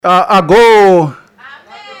Ago.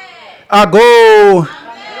 Ago.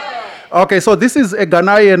 Okay, so this is a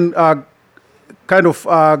Ghanaian kind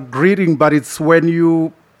of greeting, but it's when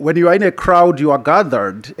you are in a crowd, you are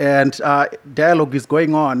gathered, and dialogue is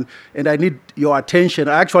going on, and I need your attention.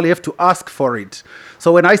 I actually have to ask for it.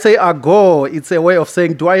 So when I say ago, it's a way of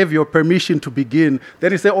saying, do I have your permission to begin?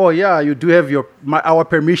 Then you say, oh yeah, you do have our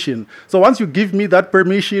permission. So once you give me that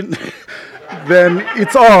permission, then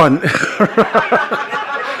it's on.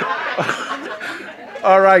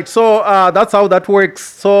 All right, so that's how that works.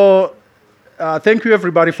 So thank you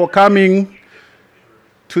everybody for coming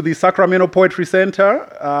to the Sacramento Poetry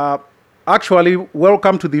Center. Actually,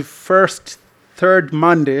 welcome to the third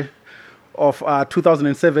Monday of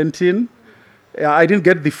 2017. I didn't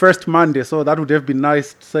get the first Monday, so that would have been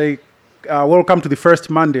nice to say welcome to the first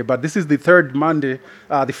Monday, but this is the third Monday,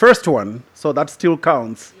 the first one, so that still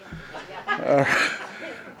counts.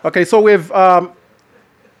 Okay, so we've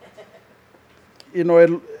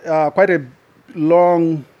quite a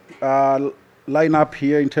long lineup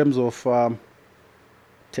here in terms of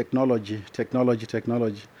technology.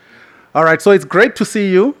 All right, so it's great to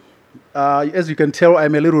see you. As you can tell,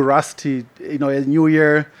 I'm a little rusty. A new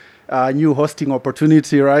year, new hosting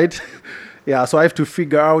opportunity, right? Yeah, so I have to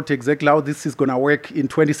figure out exactly how this is going to work in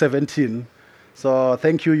 2017. So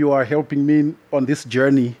thank you. You are helping me on this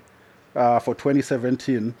journey for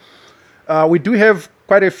 2017. We do have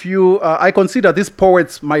quite a few. I consider these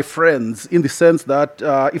poets my friends in the sense that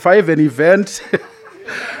if I have an event,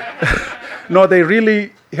 no, they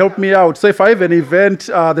really help me out. So if I have an event,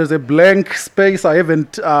 there's a blank space, I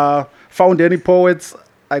haven't found any poets,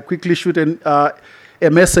 I quickly shoot a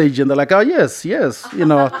message and they're like, oh, yes.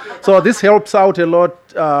 So this helps out a lot.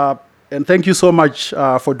 And thank you so much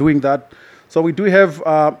for doing that. So we do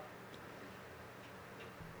have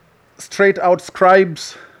straight out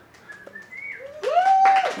scribes.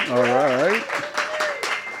 All right.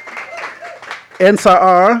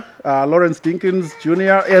 NSAA, Lawrence Dinkins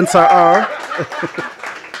Jr., NSAA.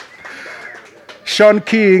 Sean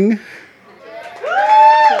King.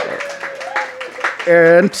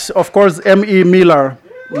 And, of course, M.E. Miller,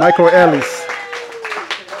 Michael Ellis.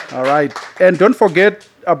 All right. And don't forget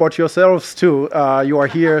about yourselves, too. You are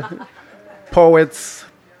here, poets.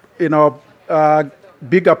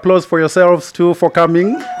 Big applause for yourselves, too, for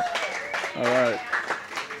coming. All right.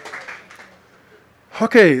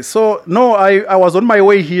 Okay, so no, I was on my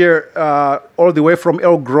way here all the way from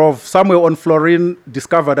Elk Grove. Somewhere on Florine,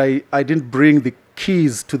 discovered I didn't bring the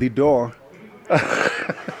keys to the door.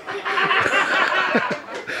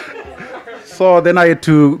 So then I had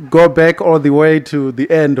to go back all the way to the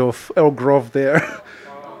end of Elk Grove there.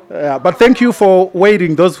 But thank you for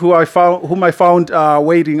waiting. Those whom I found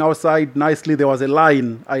waiting outside nicely. There was a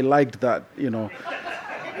line. I liked that,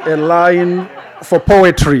 a line for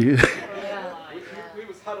poetry.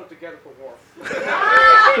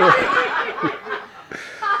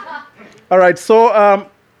 All right, so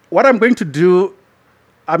what I'm going to do,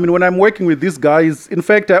 when I'm working with these guys, in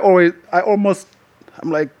fact, I'm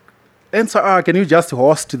like, NSAA, can you just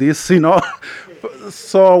host this,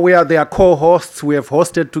 So they are co-hosts, we have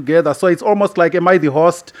hosted together, so it's almost like, am I the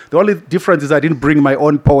host? The only difference is I didn't bring my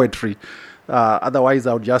own poetry. Otherwise,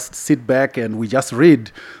 I'll just sit back and we just read.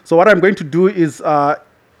 So what I'm going to do is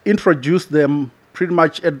introduce them pretty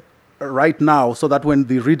much right now, so that when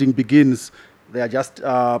the reading begins, they are just,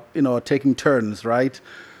 taking turns, right?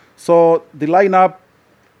 So the lineup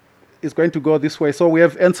is going to go this way. So we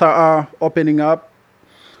have NSAA opening up.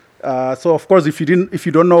 So of course, if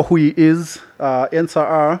you don't know who he is,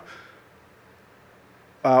 NSAA,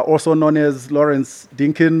 also known as Lawrence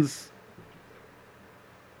Dinkins,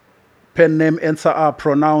 pen name NSAA,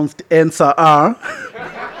 pronounced NSAA.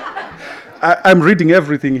 I'm reading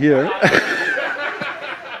everything here.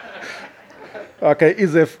 Okay,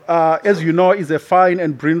 as you know, is a fine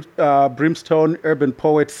and brimstone urban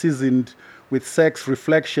poet seasoned with sex,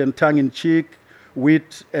 reflection, tongue-in-cheek,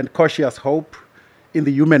 wit, and cautious hope in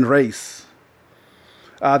the human race.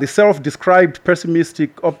 The self-described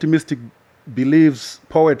pessimistic, optimistic believes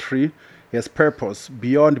poetry has purpose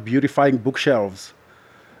beyond beautifying bookshelves.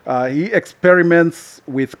 He experiments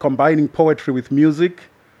with combining poetry with music,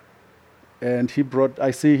 and I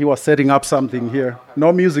see he was setting up something here.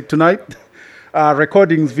 No music tonight.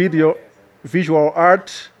 Recordings, video, visual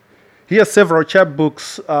art. He has several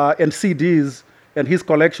chapbooks and CDs, and his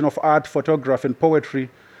collection of art, photography, and poetry,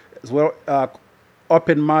 as well.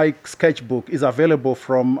 Open mic sketchbook is available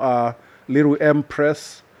from Little M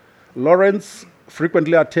Press. Lawrence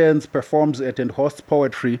frequently attends, performs at, and hosts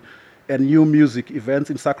poetry and new music events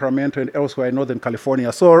in Sacramento and elsewhere in Northern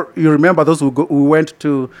California. So you remember those who went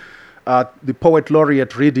to the Poet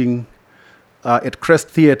Laureate reading at Crest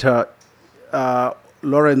Theatre.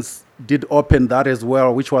 Lawrence did open that as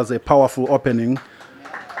well, which was a powerful opening.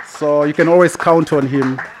 So you can always count on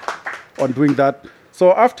him on doing that.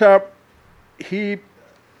 So after he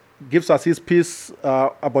gives us his piece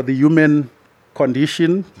about the human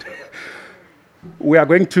condition, we are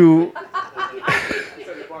going to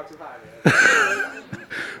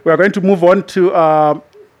move on to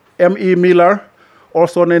M.E. Miller,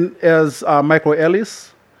 also known as Michael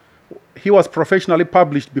Ellis. He was professionally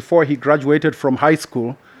published before he graduated from high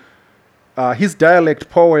school. His dialect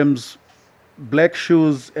poems, Black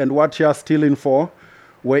Shoes and What You're Stealing For,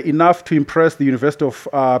 were enough to impress the University of,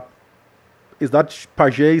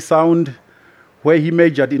 Paget Sound, where he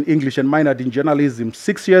majored in English and minored in journalism.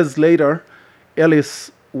 6 years later,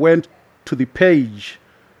 Ellis went to the page,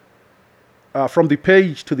 from the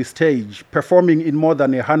page to the stage, performing in more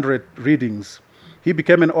than 100 readings. He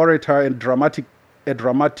became an orator and a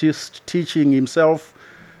dramatist, teaching himself.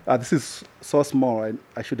 This is so small,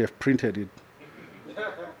 I should have printed it.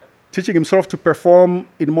 Teaching himself to perform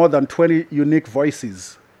in more than 20 unique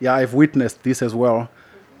voices. Yeah, I've witnessed this as well,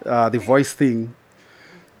 the voice thing.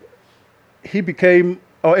 He became,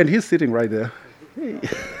 and he's sitting right there.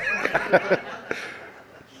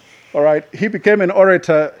 All right, he became an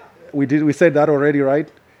orator. We said that already, right?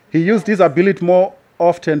 He used his ability more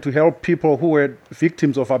often to help people who were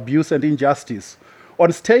victims of abuse and injustice.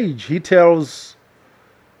 On stage, he tells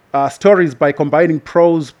stories by combining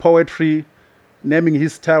prose, poetry, naming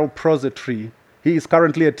his style prosody. He is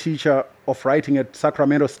currently a teacher of writing at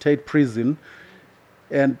Sacramento State Prison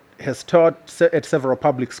and has taught at several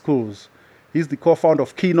public schools. He's the co-founder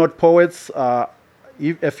of Keynote Poets. A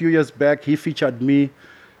few years back, he featured me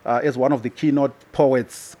as one of the keynote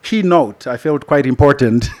poets. Keynote, I felt quite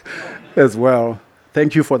important as well.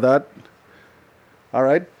 Thank you for that. All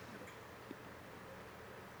right.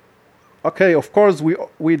 Okay, of course,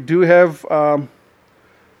 we do have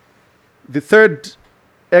the third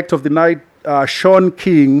act of the night. Sean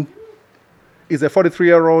King is a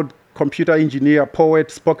 43-year-old computer engineer, poet,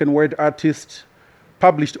 spoken word artist,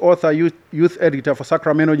 published author, youth editor for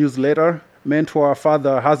Sacramento Newsletter, mentor,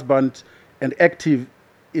 father, husband, and active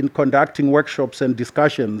in conducting workshops and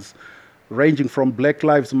discussions ranging from Black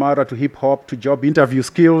Lives Matter to hip-hop to job interview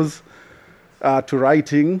skills to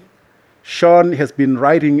writing. Sean has been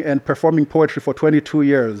writing and performing poetry for 22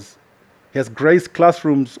 years. He has graced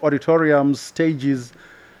classrooms, auditoriums, stages,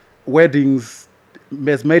 weddings,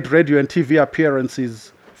 has made radio and TV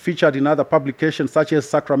appearances, featured in other publications such as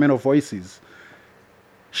Sacramento Voices.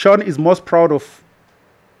 Sean is most proud of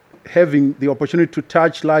having the opportunity to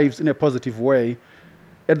touch lives in a positive way.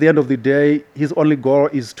 At the end of the day, his only goal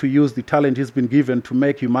is to use the talent he's been given to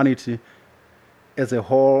make humanity as a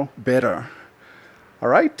whole better. All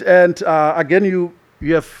right, and again, you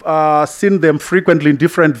have seen them frequently in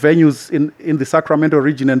different venues in the Sacramento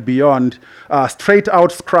region and beyond. Straight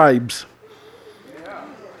Out Scribes.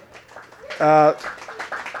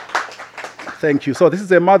 Thank you. So this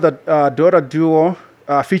is a mother-daughter duo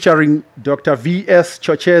featuring Dr. V.S.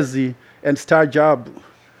 Chochezi and Star Jabu.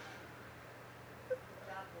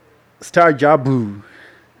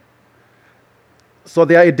 So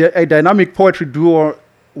they are a dynamic poetry duo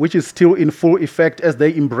which is still in full effect as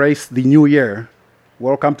they embrace the new year.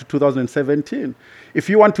 Welcome to 2017. If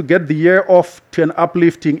you want to get the year off to an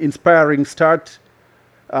uplifting, inspiring start,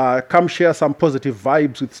 come share some positive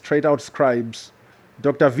vibes with Straight Out Scribes.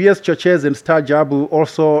 Dr. V.S. Choches and Star Jabu,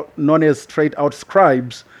 also known as Straight Out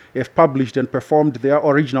Scribes, have published and performed their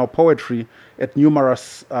original poetry at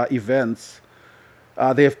numerous events.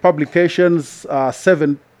 They have publications,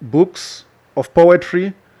 7 books of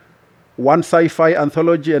poetry, 1 sci-fi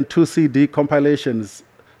anthology, and 2 CD compilations.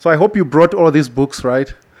 So I hope you brought all these books,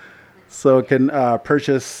 right? So you can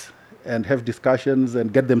purchase and have discussions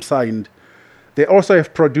and get them signed. They also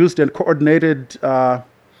have produced and coordinated a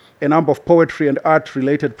number of poetry and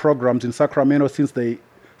art-related programs in Sacramento since they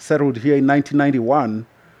settled here in 1991.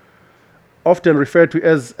 Often referred to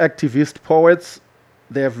as activist poets,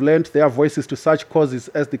 they have lent their voices to such causes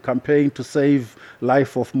as the campaign to save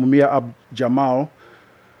life of Mumia Ab-Jamal,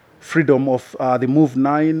 freedom of the Move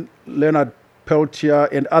 9, Leonard Peltier,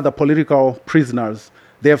 and other political prisoners.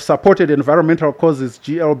 They have supported environmental causes,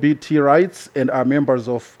 LGBT rights, and are members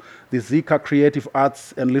of the Zika Creative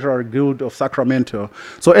Arts and Literary Guild of Sacramento.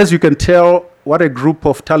 So as you can tell, what a group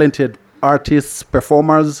of talented artists,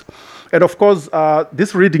 performers. And of course,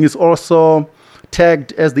 this reading is also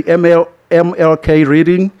tagged as the MLK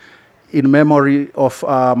reading in memory of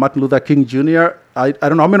Martin Luther King Jr. I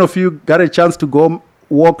don't know how many of you got a chance to go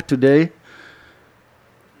walk today.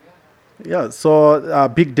 Yeah, so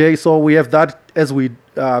big day. So we have that as we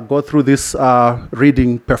go through this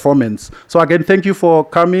reading performance. So again, thank you for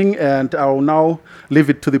coming, and I will now leave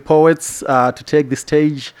it to the poets to take the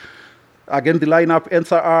stage. Again, the lineup: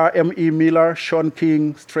 NSAA, M.E. Miller, Sean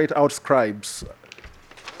King, Straight Out Scribes.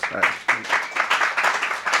 All right.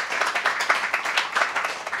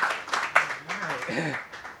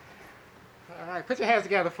 All right, put your hands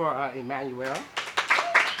together for Emmanuel.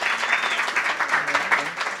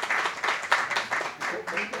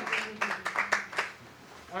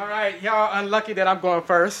 All right, y'all unlucky that I'm going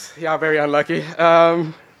first. Y'all very unlucky.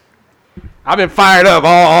 I've been fired up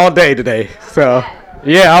all day today. So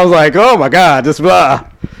yeah, I was like, oh my God, just blah.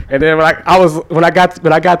 And then when I got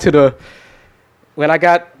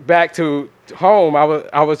back to home,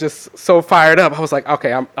 I was just so fired up. I was like,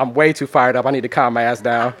 okay, I'm way too fired up. I need to calm my ass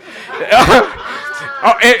down.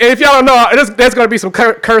 Oh, and if y'all don't know, there's going to be some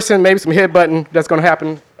cursing, maybe some headbutting that's going to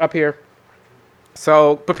happen up here.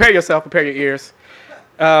 So prepare yourself, prepare your ears.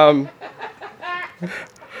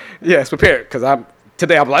 Yes, prepare, because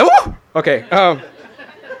today I'm like, whoa! Okay.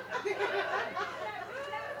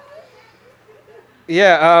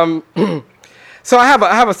 So I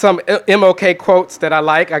have some MLK quotes that I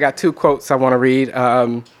like. I got 2 quotes I want to read.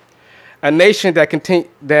 A nation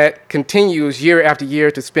that continues year after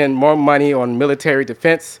year to spend more money on military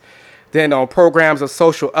defense than on programs of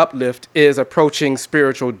social uplift is approaching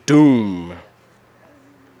spiritual doom.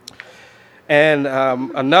 And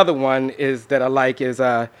another one is that I like is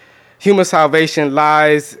human salvation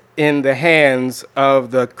lies in the hands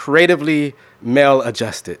of the creatively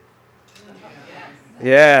male-adjusted.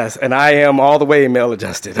 Yes, and I am all the way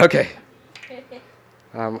male-adjusted. Okay.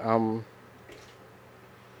 I'm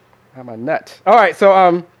a nut. All right, so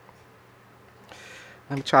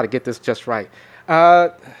let me try to get this just right.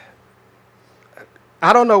 I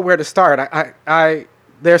don't know where to start.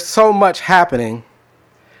 There's so much happening.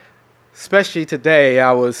 Especially today,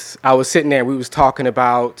 I was sitting there and we was talking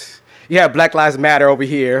about, Black Lives Matter over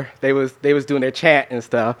here. They was doing their chant and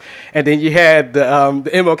stuff. And then you had the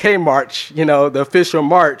MLK march, the official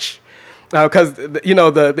march. Because,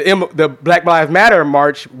 the Black Lives Matter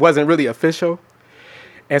march wasn't really official.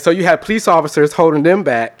 And so you had police officers holding them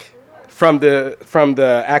back from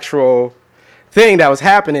the actual thing that was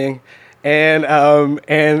happening. And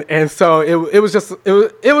so it was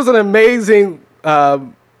an amazing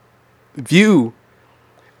view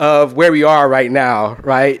of where we are right now,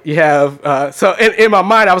 right? You have, so in my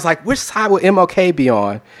mind, I was like, which side would MLK be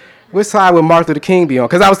on? Which side would Martin Luther King be on?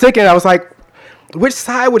 Because I was like, which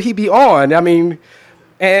side would he be on? I mean,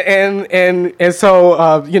 and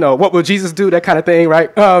so, what will Jesus do? That kind of thing,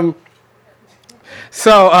 right?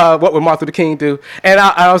 So what would Martin Luther King do? And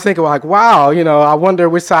I was thinking, like, wow, I wonder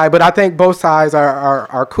which side. But I think both sides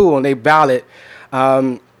are cool and they valid.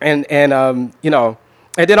 And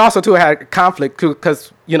then also, too, I had a conflict,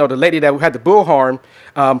 because, the lady that had the bullhorn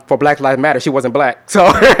for Black Lives Matter, she wasn't black. So,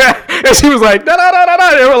 and she was like,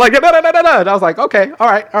 da-da-da-da-da. They were like, da-da-da-da-da. And I was like, okay, all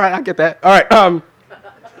right, I get that. All right.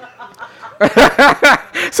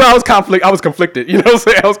 So I was conflicted. You know what I'm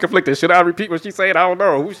saying? I was conflicted. Should I repeat what she said? I don't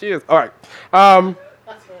know who she is. All right.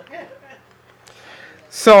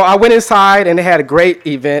 So I went inside, and they had a great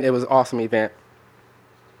event. It was an awesome event.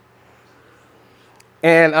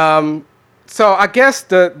 And so I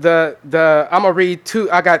guess I'm gonna read 2.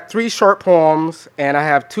 I got 3 short poems, and I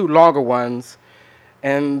have 2 longer ones,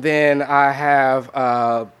 and then I have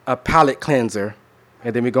a palate cleanser,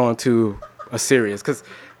 and then we go into a serious,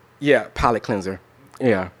 palate cleanser.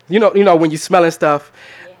 Yeah, you know when you're smelling stuff,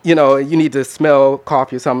 you need to smell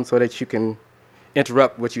coffee or something so that you can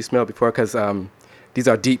interrupt what you smelled before, because these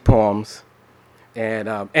are deep poems, and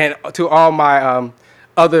to all my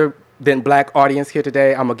other than black audience here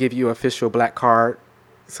today, I'm gonna give you an official black card.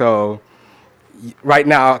 So right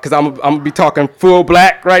now, because I'm gonna be talking full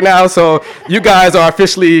black right now, so you guys are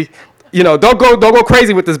officially, don't go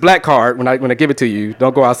crazy with this black card when I give it to you.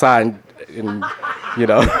 Don't go outside and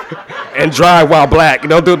and drive while black.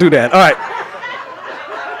 Don't do that. All right.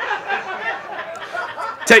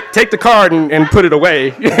 Take the card and put it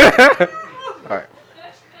away. All right.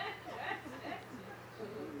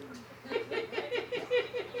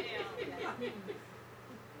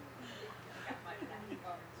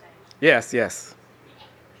 Yes.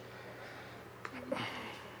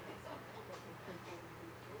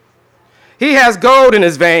 He has gold in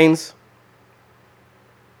his veins.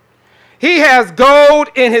 He has gold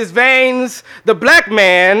in his veins. The black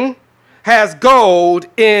man has gold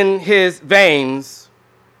in his veins.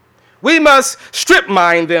 We must strip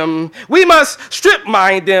mine them. We must strip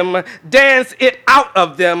mine them, dance it out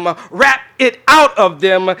of them, rap it out of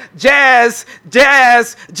them, jazz,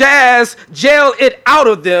 jazz, jazz, jail it out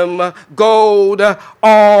of them, gold,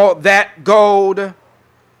 all that gold.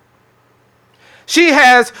 She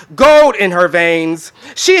has gold in her veins.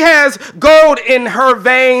 She has gold in her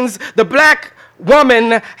veins. The black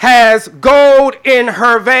woman has gold in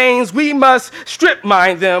her veins. We must strip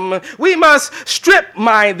mine them. We must strip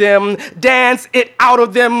mine them, dance it out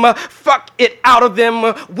of them, fuck it out of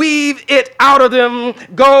them, weave it out of them,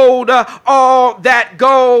 gold, all that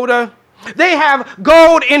gold. They have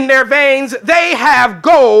gold in their veins. They have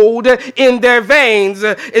gold in their veins.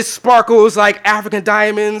 It sparkles like African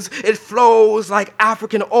diamonds. It flows like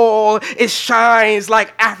African oil. It shines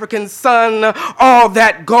like African sun. All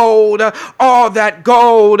that gold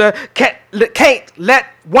can't let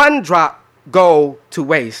one drop go to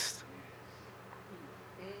waste.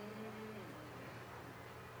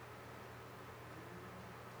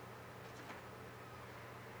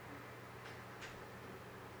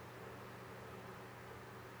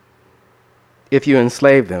 If you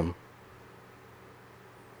enslave them,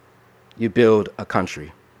 you build a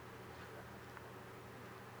country.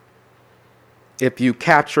 If you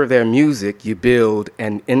capture their music, you build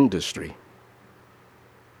an industry.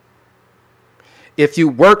 If you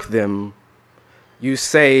work them, you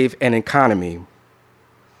save an economy.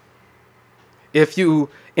 If you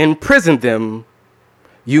imprison them,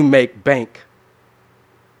 you make bank.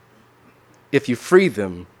 If you free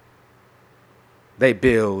them, they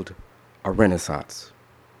build a renaissance.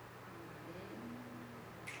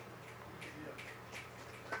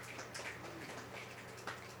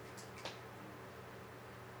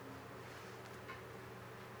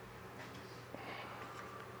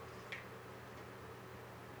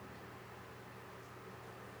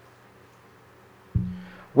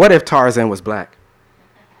 What if Tarzan was black?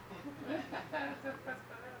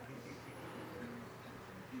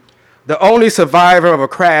 The only survivor of a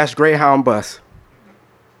crashed Greyhound bus.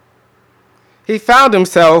 He found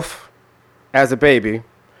himself, as a baby,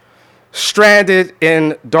 stranded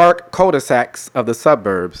in dark cul-de-sacs of the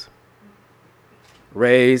suburbs,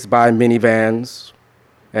 raised by minivans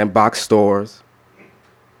and box stores,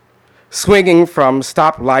 swinging from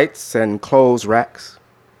stoplights and clothes racks,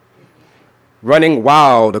 running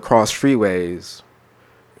wild across freeways,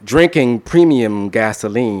 drinking premium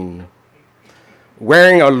gasoline,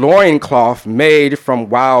 wearing a loincloth made from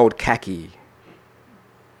wild khaki,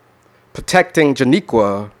 protecting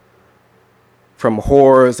Janiqua from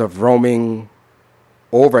hordes of roaming,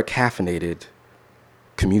 over-caffeinated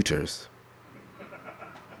commuters.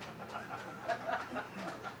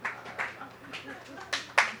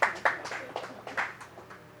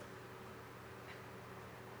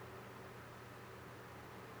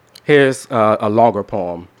 Here's a longer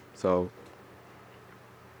poem.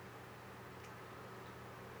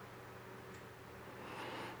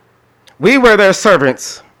 We were their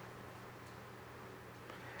servants,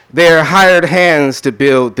 their hired hands to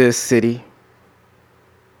build this city.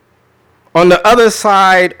 On the other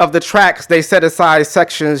side of the tracks, they set aside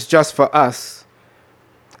sections just for us.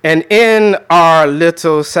 And in our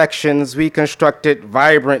little sections, we constructed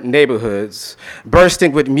vibrant neighborhoods,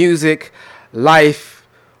 bursting with music, life,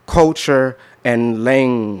 culture, and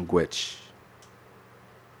language.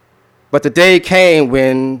 But the day came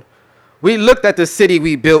when we looked at the city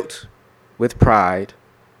we built with pride.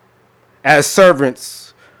 As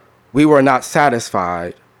servants, we were not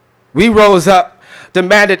satisfied. We rose up,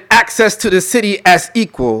 demanded access to the city as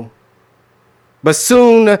equal. But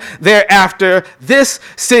soon thereafter, this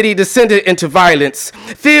city descended into violence,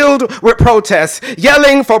 filled with protests,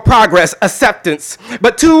 yelling for progress, acceptance.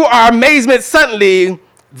 But to our amazement, suddenly,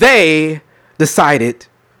 they decided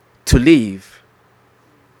to leave.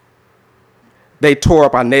 They tore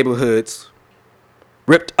up our neighborhoods,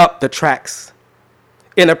 ripped up the tracks.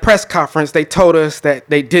 In a press conference, they told us that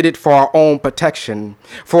they did it for our own protection,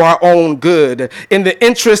 for our own good, in the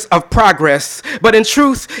interest of progress. But in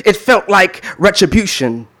truth, it felt like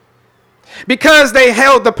retribution. Because they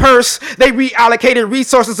held the purse, they reallocated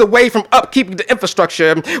resources away from upkeeping the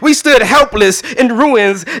infrastructure. We stood helpless in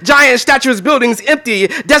ruins, giant statues, buildings empty,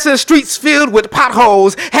 desolate streets filled with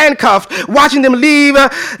potholes, handcuffed, watching them leave.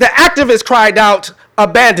 The activists cried out,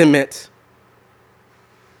 abandonment.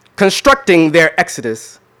 Constructing their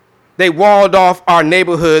exodus, they walled off our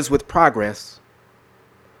neighborhoods with progress,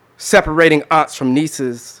 separating aunts from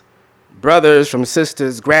nieces, brothers from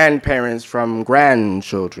sisters, grandparents from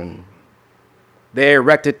grandchildren. They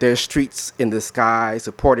erected their streets in the sky,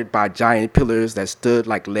 supported by giant pillars that stood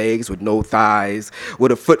like legs with no thighs,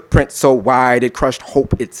 with a footprint so wide it crushed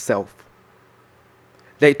hope itself.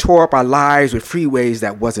 They tore up our lives with freeways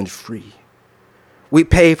that wasn't free. We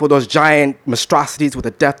paid for those giant monstrosities with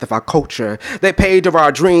the death of our culture. They paid for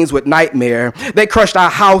our dreams with nightmare. They crushed our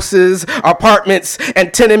houses, apartments,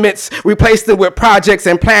 and tenements, replaced them with projects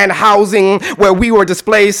and planned housing where we were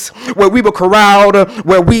displaced, where we were corralled,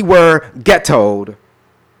 where we were ghettoed.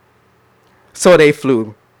 So they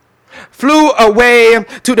flew away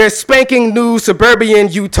to their spanking new suburban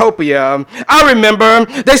utopia. I remember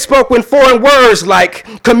they spoke in foreign words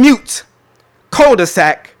like commute,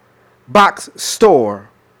 cul-de-sac, box store.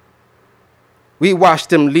 We watched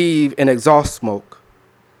them leave in exhaust smoke,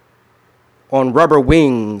 on rubber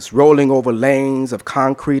wings rolling over lanes of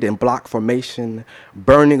concrete and block formation,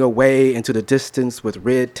 burning away into the distance with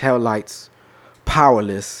red taillights,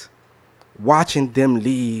 powerless. Watching them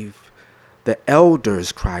leave, the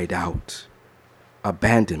elders cried out,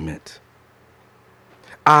 abandonment.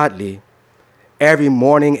 Oddly, every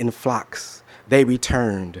morning in flocks, they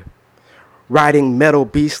returned, riding metal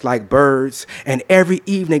beasts like birds, and every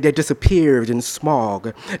evening they disappeared in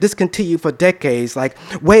smog. This continued for decades, like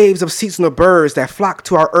waves of seasonal birds that flocked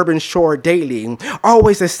to our urban shore daily.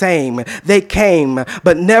 Always the same. They came,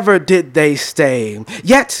 but never did they stay.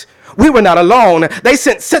 Yet, we were not alone. They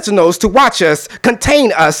sent sentinels to watch us,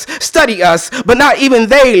 contain us, study us, but not even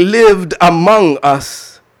they lived among us.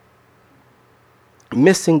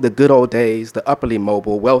 Missing the good old days, the upperly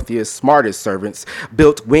mobile, wealthiest, smartest servants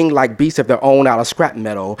built wing-like beasts of their own out of scrap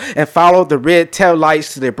metal and followed the red tail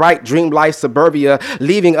lights to their bright dream-life suburbia,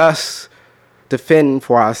 leaving us to fend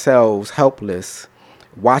for ourselves, helpless.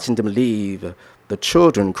 Watching them leave, the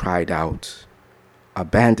children cried out,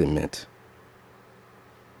 abandonment.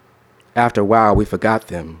 After a while, we forgot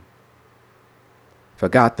them,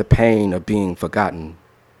 forgot the pain of being forgotten,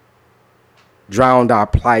 drowned our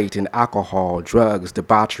plight in alcohol, drugs,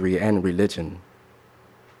 debauchery, and religion.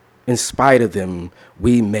 In spite of them,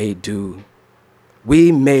 we made do.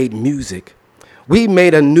 We made music. We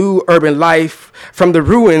made a new urban life. From the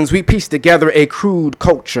ruins, we pieced together a crude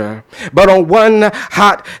culture. But on one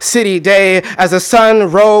hot city day, as the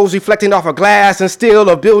sun rose, reflecting off of glass and steel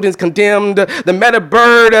of buildings condemned, the meta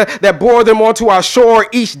bird that bore them onto our shore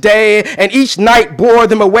each day and each night bore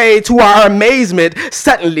them away, to our amazement,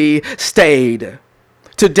 suddenly stayed.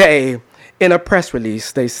 Today, in a press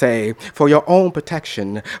release, they say, for your own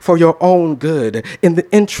protection, for your own good, in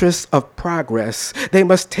the interest of progress, they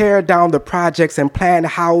must tear down the projects and plan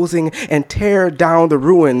housing and tear down the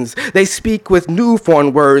ruins. They speak with new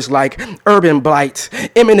foreign words like urban blight,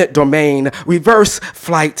 eminent domain, reverse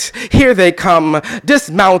flight. Here they come,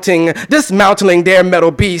 dismounting their metal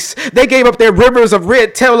beasts. They gave up their rivers of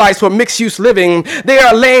red taillights for mixed-use living. They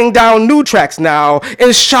are laying down new tracks now.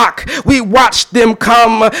 In shock, we watched them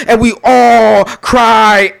come, and we all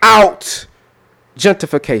cry out,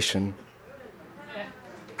 gentrification.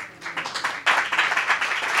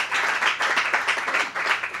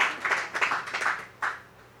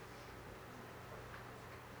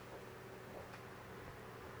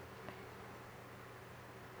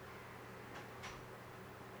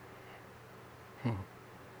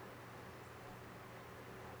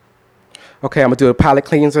 Okay, I'm gonna do a palate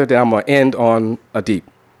cleanser, then I'm gonna end on a deep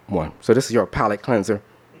one. So this is your palate cleanser.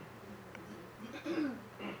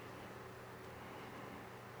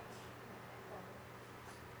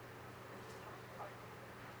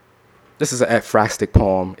 This is an ekphrastic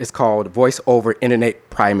poem. It's called Voice Over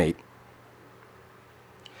Internet Primate.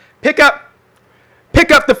 Pick up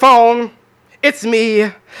the phone. It's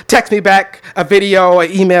me. Text me back a video,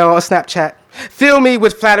 an email, a Snapchat. Fill me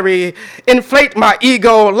with flattery, inflate my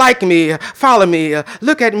ego, like me, follow me,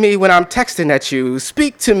 look at me when I'm texting at you,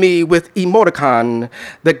 speak to me with emoticon.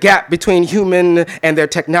 The gap between human and their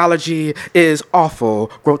technology is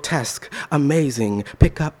awful, grotesque, amazing.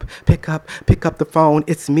 Pick up the phone.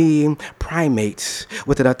 It's me, primate,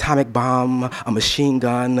 with an atomic bomb, a machine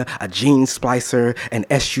gun, a gene splicer, an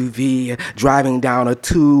SUV, driving down a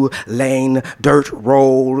 2-lane dirt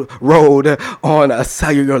road on a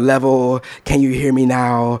cellular level. Can you hear me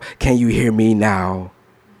now? Can you hear me now?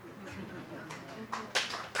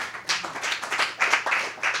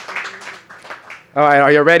 All right,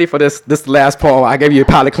 are you ready for this last poem? I gave you a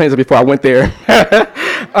palate cleanser before I went there.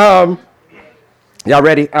 Y'all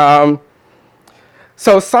ready?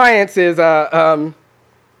 So science is a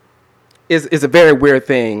very weird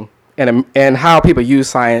thing, and how people use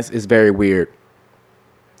science is very weird.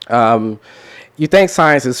 You think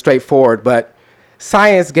science is straightforward, but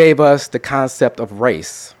science gave us the concept of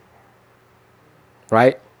race,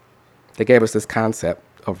 right? They gave us this concept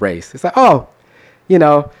of race. It's like, oh, you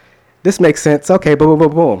know, this makes sense. Okay, boom, boom,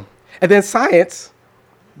 boom, boom. And then science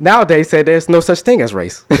nowadays said there's no such thing as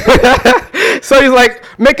race. So he's like,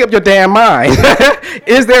 make up your damn mind.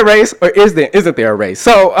 Is there race or isn't there a race?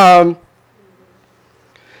 So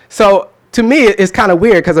to me, it's kind of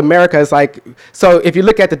weird because America is like, so if you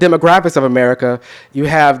look at the demographics of America, you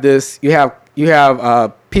have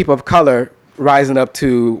people of color rising up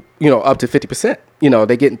to 50%. You know,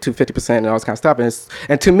 they get into 50% and all this kind of stuff.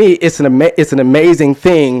 And to me, it's an amazing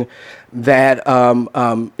thing that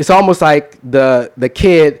it's almost like the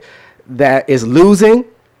kid that is losing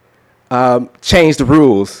changed the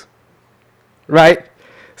rules, right?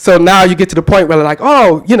 So now you get to the point where they're like,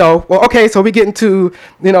 oh, well, okay, so we get into,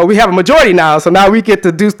 we have a majority now, so now we get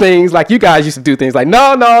to do things like you guys used to do things like,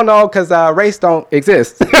 no, because race don't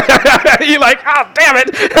exist. You're like, oh, damn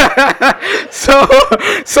it. So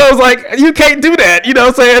it's like, you can't do that,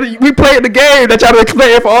 saying? We played the game that y'all been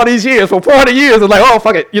playing for all these years, for 40 years. It's like, oh,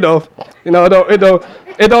 fuck it,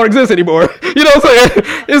 it don't exist anymore. You know what I'm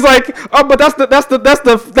saying? It's like, oh, but that's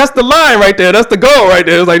the line right there. That's the goal right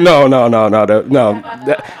there. It's like, no.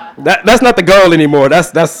 That's not the goal anymore.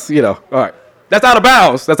 That's all right. That's out of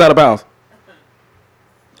bounds.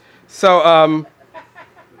 So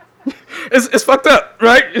it's fucked up,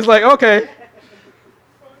 right? It's like, okay.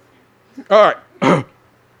 All right.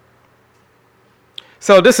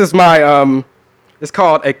 So this is my it's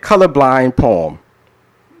called a colorblind poem.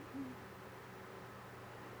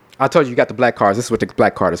 I told you got the black cards. This is what the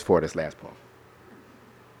black card is for, this last poem.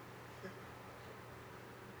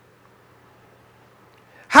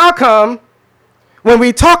 How come when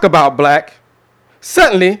we talk about black,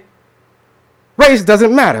 suddenly race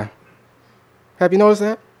doesn't matter? Have you noticed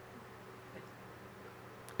that?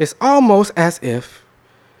 It's almost as if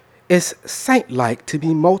it's saint-like to be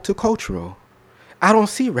multicultural. I don't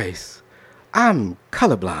see race. I'm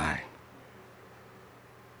colorblind.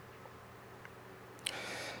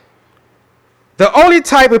 The only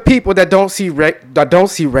type of people that don't see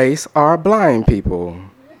race are blind people.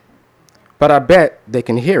 But I bet they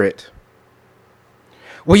can hear it.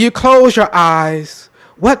 When you close your eyes,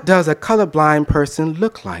 what does a colorblind person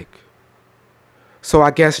look like? So I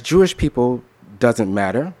guess Jewish people doesn't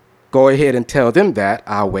matter. Go ahead and tell them that.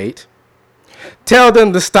 I'll wait. Tell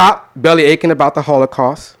them to stop belly aching about the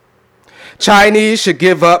Holocaust. Chinese should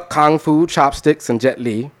give up kung fu, chopsticks, and Jet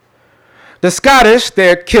Li. The Scottish,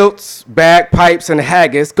 their kilts, bagpipes, and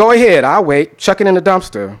haggis. Go ahead, I'll wait. Chuck it in the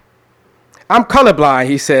dumpster. I'm colorblind,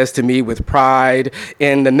 he says to me with pride.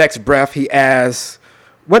 In the next breath, he asks,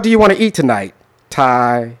 what do you want to eat tonight?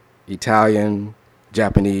 Thai, Italian,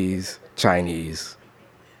 Japanese, Chinese.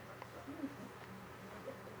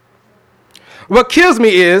 What kills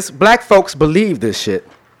me is black folks believe this shit.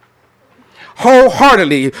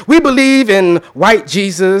 Wholeheartedly. We believe in white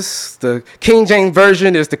Jesus. The King James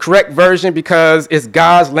Version is the correct version because it's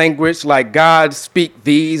God's language, like God speak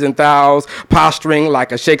these and thous, posturing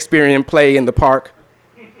like a Shakespearean play in the park.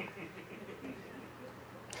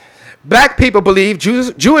 Black people believe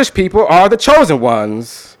Jewish people are the chosen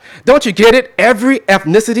ones. Don't you get it? Every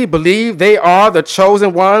ethnicity believe they are the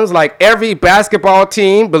chosen ones, like every basketball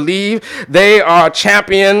team believe they are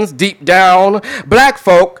champions deep down. Black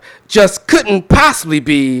folk just couldn't possibly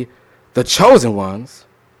be the chosen ones.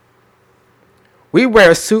 We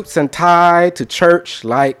wear suits and tie to church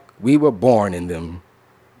like we were born in them.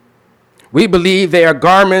 We believe they are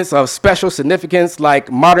garments of special significance like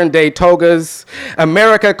modern-day togas.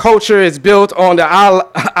 American culture is built on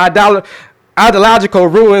the ideological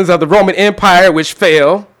ruins of the Roman Empire, which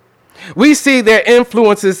fell. We see their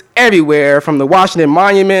influences everywhere, from the Washington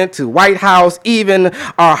Monument to White House, even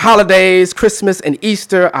our holidays, Christmas and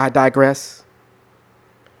Easter. I digress.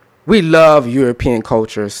 We love European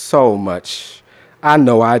culture so much. I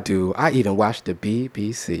know I do. I even watch the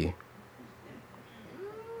BBC.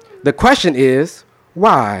 The question is,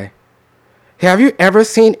 why? Have you ever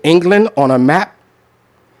seen England on a map?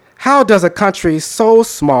 How does a country so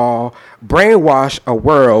small brainwash a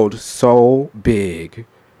world so big?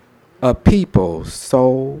 A people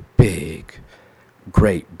so big,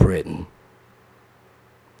 Great Britain.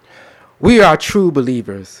 We are true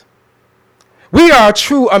believers. We are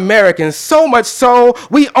true Americans, so much so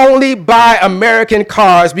we only buy American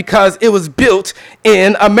cars because it was built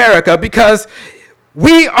in America, because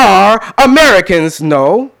we are Americans.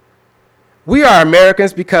 No, we are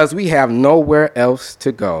Americans because we have nowhere else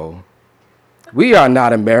to go. We are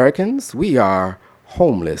not Americans, we are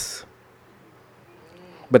homeless.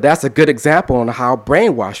 But that's a good example on how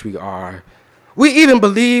brainwashed we are. We even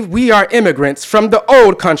believe we are immigrants from the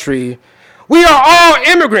old country. We are all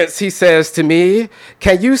immigrants, he says to me.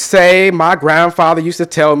 Can you say my grandfather used to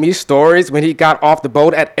tell me stories when he got off the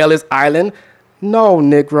boat at Ellis Island? No,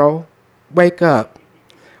 Negro, wake up.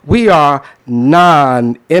 We are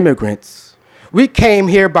non-immigrants. We came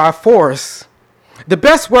here by force. The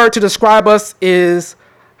best word to describe us is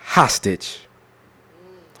hostage,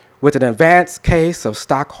 with an advanced case of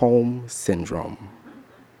Stockholm Syndrome.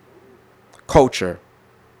 Culture,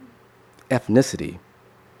 ethnicity,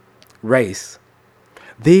 race.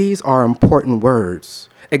 These are important words.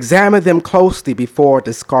 Examine them closely before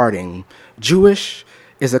discarding. Jewish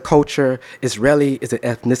is a culture, Israeli is an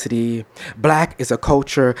ethnicity, black is a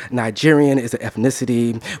culture, Nigerian is an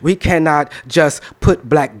ethnicity. We cannot just put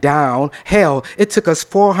black down. Hell, it took us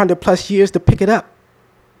 400 plus years to pick it up.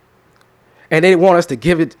 And they want us to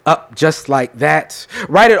give it up just like that.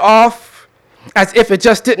 Write it off as if it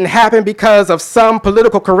just didn't happen because of some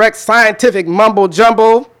political correct scientific mumbo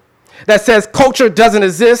jumbo that says culture doesn't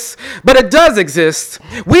exist, but it does exist.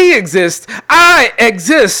 We exist. I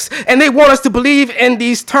exist. And they want us to believe in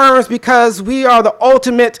these terms because we are the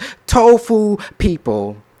ultimate tofu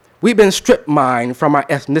people. We've been strip mined from our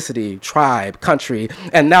ethnicity, tribe, country,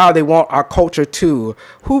 and now they want our culture too.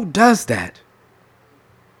 Who does that?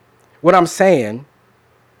 What I'm saying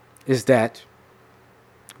is that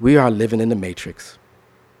we are living in the matrix.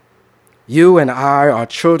 You and I are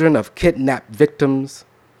children of kidnapped victims,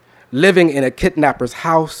 living in a kidnapper's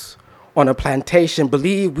house on a plantation,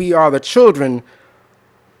 believe we are the children.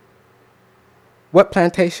 What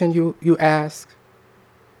plantation, you ask?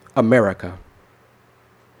 America.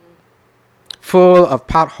 Full of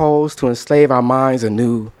potholes to enslave our minds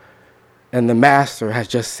anew, and the master has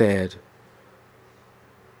just said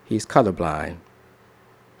he's colorblind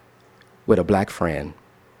with a black friend.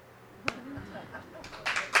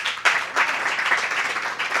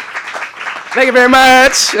 Thank you very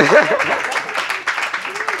much.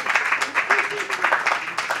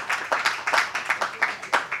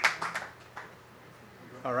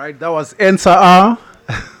 All right, that was NSAA.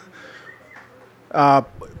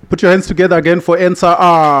 Put your hands together again for NSAA.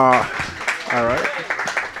 All right.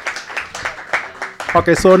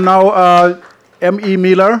 Okay, so now M.E.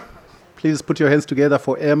 Miller. Please put your hands together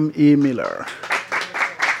for M.E. Miller.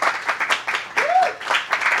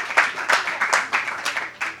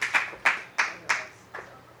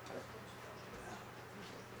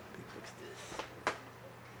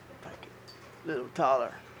 Little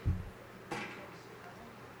taller.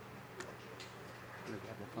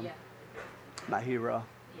 Yeah. My hero.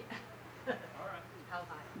 Yeah. How high?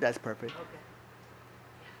 That's perfect. Okay.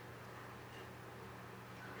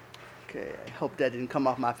 Okay, I hope that didn't come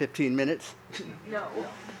off my 15 minutes. No.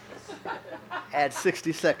 Add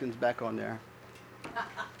 60 seconds back on there.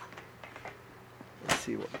 Let's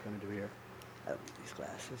see what we're going to do here. I don't need these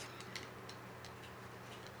glasses.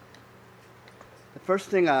 The first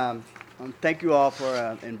thing, thank you all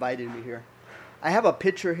for inviting me here. I have a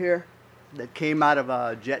picture here that came out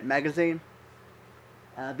of Jet magazine.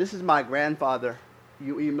 This is my grandfather,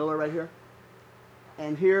 U.E. Miller, right here.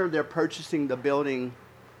 And here they're purchasing the building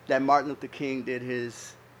that Martin Luther King did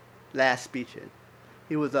his last speech in.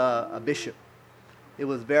 He was a bishop. He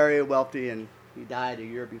was very wealthy, and he died a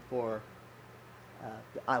year before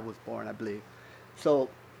I was born, I believe. So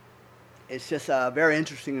it's just very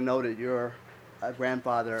interesting to know that your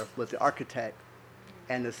grandfather was the architect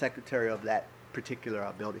and the secretary of that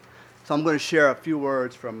particular building. So I'm going to share a few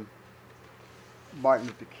words from Martin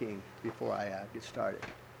Luther King before I get started.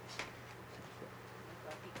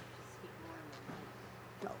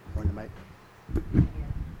 No, more in the mic.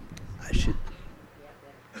 I should.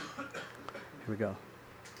 Here we go.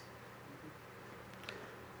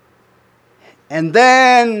 And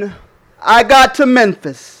then I got to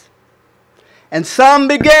Memphis, and some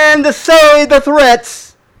began to say the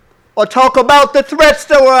threats, or talk about the threats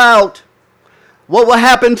that were out. What will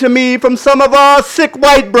happen to me from some of our sick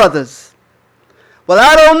white brothers? Well,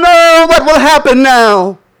 I don't know what will happen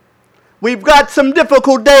now. We've got some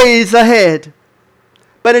difficult days ahead.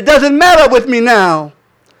 But it doesn't matter with me now,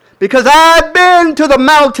 because I've been to the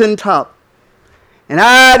mountaintop, and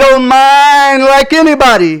I don't mind like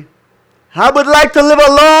anybody. I would like to live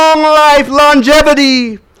a long life.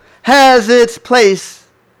 Longevity has its place.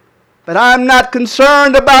 But I'm not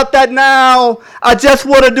concerned about that now. I just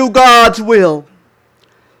want to do God's will.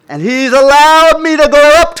 And He's allowed me to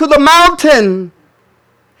go up to the mountain.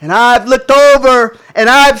 And I've looked over and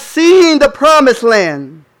I've seen the promised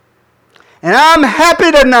land. And I'm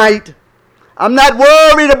happy tonight. I'm not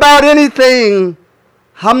worried about anything.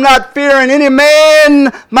 I'm not fearing any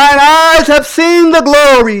man. Mine eyes have seen the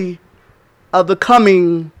glory of the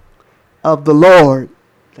coming of the Lord.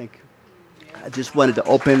 Thank you. I just wanted to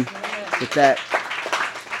open with that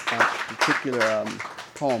particular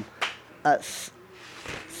poem.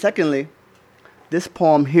 Secondly, this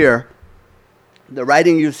poem here, the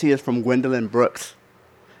writing you see is from Gwendolyn Brooks.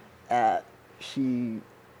 She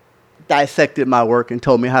dissected my work and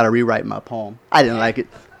told me how to rewrite my poem. I didn't like it,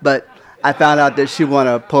 but I found out that she won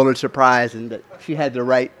a Pulitzer Prize and that she had to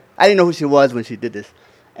write. I didn't know who she was when she did this.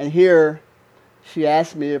 And here, she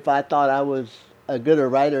asked me if I thought I was as good a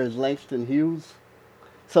writer as Langston Hughes.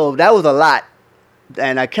 So that was a lot.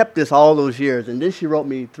 And I kept this all those years. And then she wrote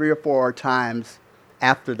me 3 or 4 times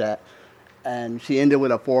after that. And she ended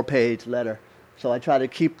with a 4-page letter. So I try to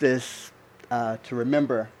keep this to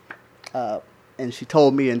remember. And she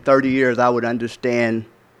told me in 30 years I would understand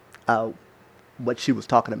what she was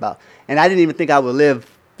talking about. And I didn't even think I would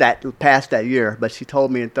live past that year. But she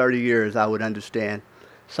told me in 30 years I would understand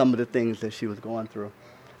some of the things that she was going through.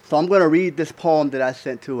 So I'm going to read this poem that I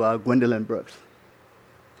sent to Gwendolyn Brooks.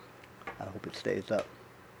 I hope it stays up.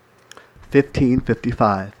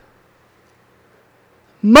 1555.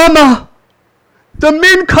 Mama! The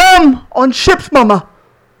men come on ships, Mama.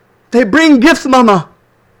 They bring gifts, Mama.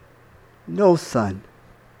 No, son.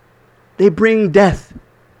 They bring death.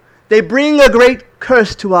 They bring a great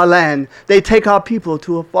curse to our land. They take our people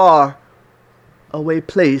to a far away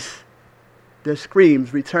place. Their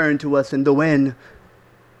screams return to us in the wind.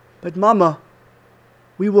 But Mama,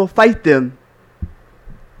 we will fight them.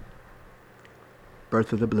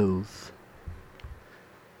 Birth of the Blues.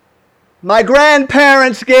 My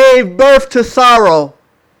grandparents gave birth to sorrow.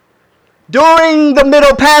 During the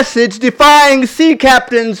Middle Passage, defying sea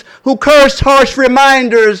captains who cursed harsh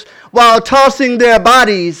reminders while tossing their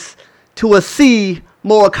bodies to a sea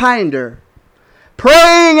more kinder.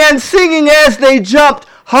 Praying and singing as they jumped,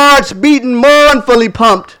 hearts beaten mournfully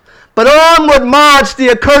pumped. But onward marched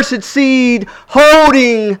the accursed seed,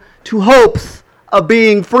 holding to hopes of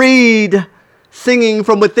being freed. Singing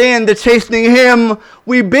from within the chastening hymn,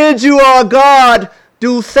 we bid you, our God,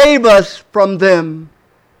 do save us from them.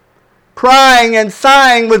 Crying and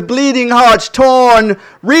sighing with bleeding hearts torn,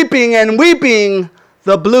 reaping and weeping,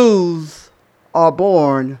 the blues are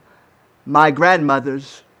born. My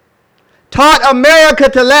grandmothers taught America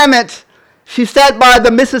to lament. She sat by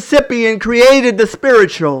the Mississippi and created the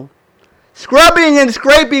spiritual. Scrubbing and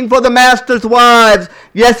scraping for the master's wives,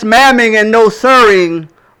 yes, mamming and no sirring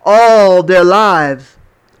all their lives.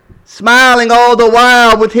 Smiling all the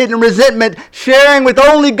while with hidden resentment, sharing with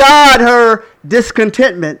only God her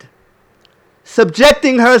discontentment.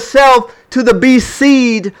 Subjecting herself to the beast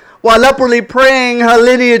seed, while upwardly praying her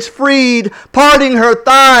lineage freed, parting her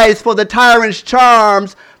thighs for the tyrant's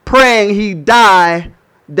charms, praying he'd die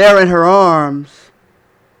there in her arms.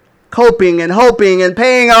 Coping and hoping and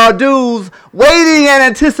paying our dues, waiting and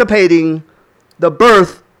anticipating the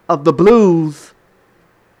birth of the blues.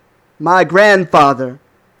 My grandfather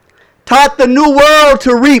taught the new world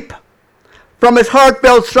to reap. From his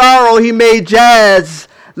heartfelt sorrow he made jazz,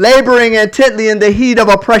 laboring intently in the heat of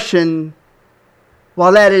oppression,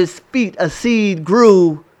 while at his feet a seed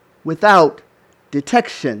grew without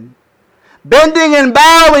detection. Bending and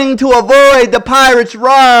bowing to avoid the pirate's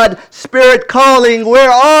rod, spirit calling, where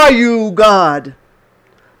are you, God?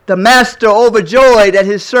 The master overjoyed at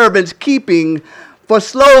his servants' keeping, for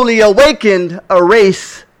slowly awakened a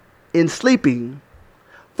race in sleeping.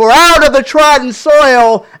 For out of the trodden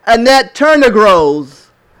soil a net turner grows,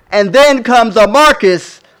 and then comes a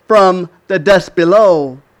Marcus from the dust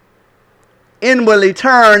below. Inwardly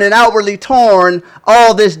turned and outwardly torn,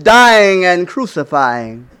 all this dying and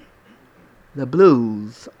crucifying. The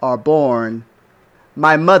blues are born.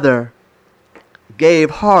 My mother gave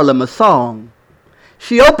Harlem a song.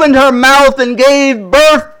 She opened her mouth and gave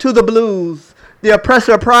birth to the blues. The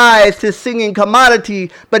oppressor prized his singing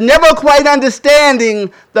commodity, but never quite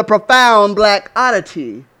understanding the profound black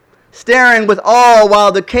oddity, staring with awe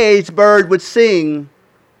while the caged bird would sing,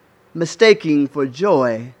 mistaking for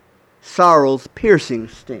joy sorrow's piercing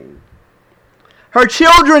sting. Her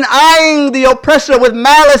children eyeing the oppressor with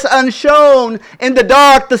malice unshown. In the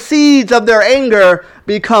dark, the seeds of their anger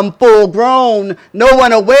become full grown. No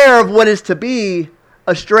one aware of what is to be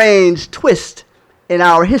a strange twist in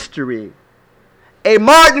our history. A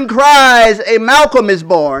Martin cries, a Malcolm is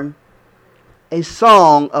born. A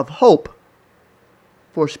song of hope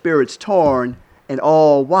for spirits torn, and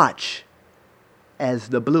all watch as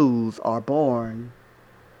the blues are born.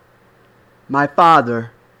 My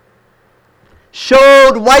father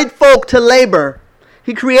showed white folk to labor.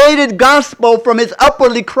 He created gospel from his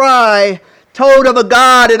upwardly cry, told of a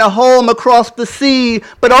God in a home across the sea,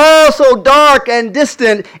 but also dark and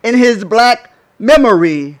distant in his black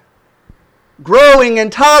memory. growing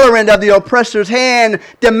intolerant of the oppressor's hand,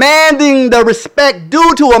 demanding the respect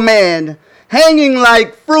due to a man, hanging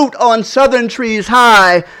like fruit on southern trees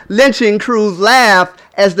high, lynching crews laughed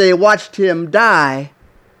as they watched him die,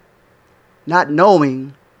 not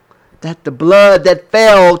knowing that the blood that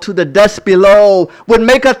fell to the dust below would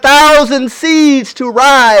make 1,000 seeds to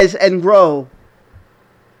rise and grow,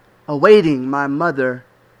 awaiting my mother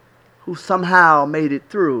who somehow made it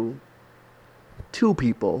through, 2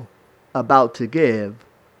 people about to give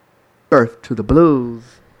birth to the blues,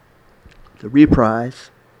 the reprise.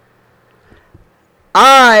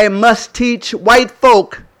 I must teach white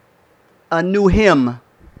folk a new hymn.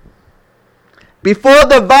 Before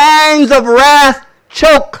the vines of wrath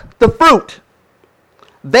choke the fruit,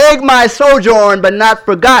 beg my sojourn but not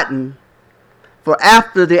forgotten, for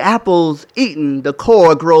after the apple's eaten, the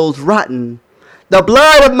core grows rotten. The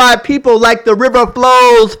blood of my people like the river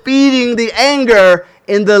flows, feeding the anger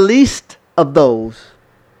in the least of those.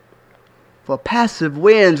 For passive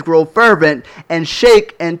winds grow fervent and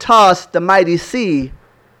shake and toss the mighty sea.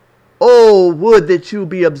 Oh, would that you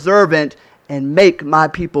be observant and make my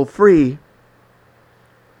people free.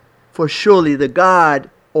 For surely the God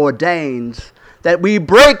ordains that we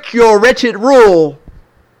break your wretched rule.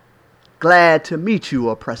 Glad to meet you,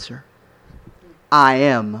 oppressor. I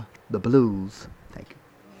am the blues. Thank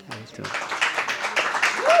you.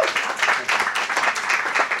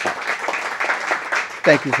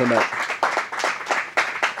 Thank you so much.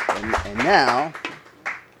 And now,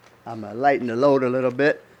 I'm going to lighten the load a little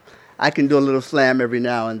bit. I can do a little slam every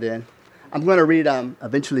now and then. I'm going to read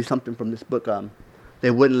eventually something from this book.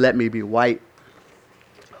 They Wouldn't Let Me Be White.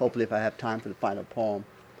 Hopefully, if I have time for the final poem.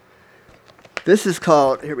 This is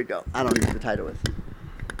called, here we go. I don't know what the title is.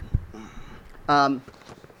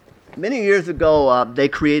 Many years ago, they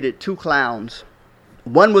created 2 clowns.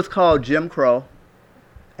 One was called Jim Crow,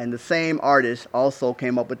 and the same artist also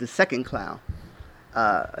came up with the second clown.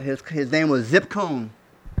 His name was Zip Coon.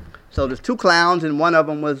 So there's 2 clowns, and one of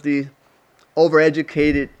them was the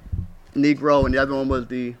overeducated Negro, and the other one was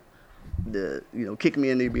the kick me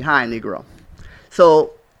in the behind Negro.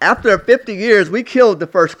 So after 50 years, we killed the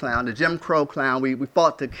first clown, the Jim Crow clown. We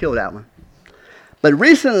fought to kill that one. But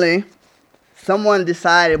recently, someone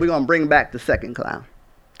decided we're going to bring back the second clown.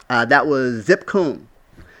 That was Zip Coon.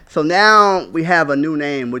 So now we have a new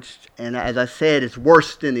name, which, and as I said, is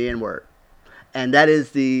worse than the N-word. And that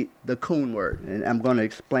is the coon word. And I'm going to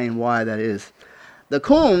explain why that is. The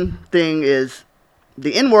coon thing is,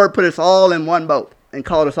 the N-word put us all in one boat and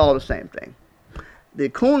called us all the same thing. The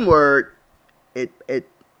coon word, it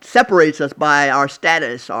separates us by our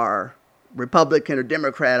status, our Republican or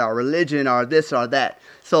Democrat, our religion, or this or that.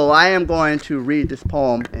 So I am going to read this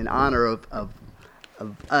poem in honor of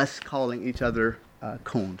us calling each other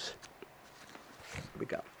coons. Here we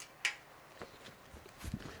go.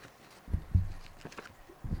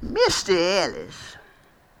 Mr. Ellis,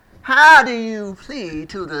 how do you plead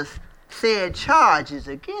to the said charges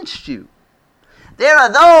against you? There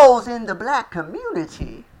are those in the black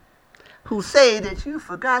community who say that you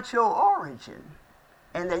forgot your origin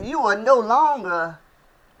and that you are no longer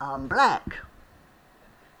black.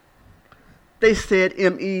 They said,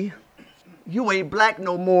 M.E., you ain't black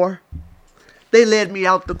no more. They led me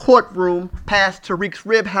out the courtroom, past Tariq's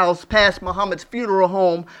rib house, past Muhammad's funeral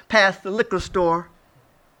home, past the liquor store.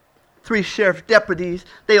 3 sheriff deputies,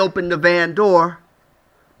 they opened the van door.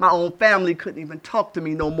 My own family couldn't even talk to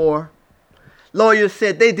me no more. Lawyers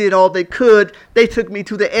said they did all they could. They took me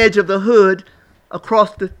to the edge of the hood.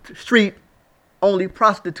 Across the street, only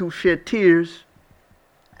prostitutes shed tears.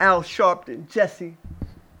 Al Sharpton, Jesse,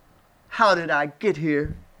 how did I get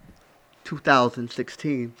here?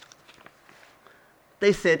 2016.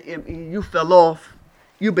 They said, M.E., you fell off.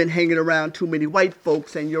 You've been hanging around too many white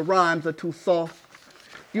folks and your rhymes are too soft.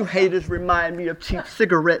 You haters remind me of cheap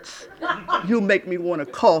cigarettes. You make me want to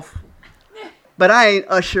cough. But I ain't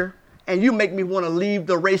Usher, and you make me want to leave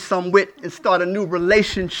the race I'm with and start a new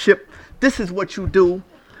relationship. This is what you do.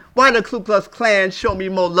 Why the Ku Klux Klan show me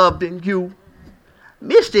more love than you?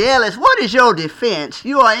 Mr. Ellis, what is your defense?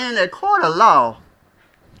 You are in a court of law.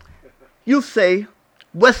 You say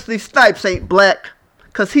Wesley Snipes ain't black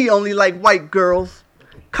because he only like white girls.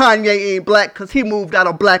 Kanye ain't black because he moved out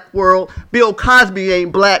of black world. Bill Cosby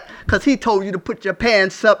ain't black because he told you to put your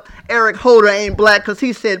pants up. Eric Holder ain't black because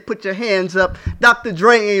he said put your hands up. Dr.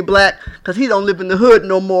 Dre ain't black because he don't live in the hood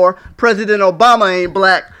no more. President Obama ain't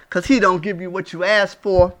black because he don't give you what you asked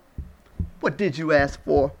for. What did you ask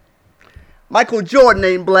for? Michael Jordan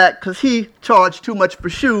ain't black because he charged too much for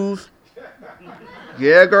shoes.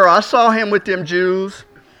 Yeah, girl, I saw him with them Jews.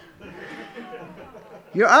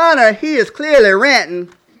 Your Honor, he is clearly ranting.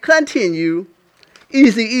 Continue.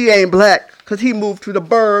 Eazy-E ain't black because he moved to the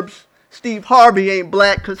burbs. Steve Harvey ain't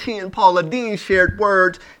black because he and Paula Deen shared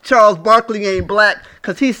words. Charles Barkley ain't black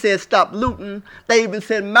because he said stop looting. They even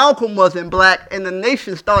said Malcolm wasn't black and the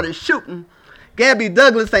nation started shooting. Gabby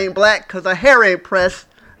Douglas ain't black because her hair ain't pressed.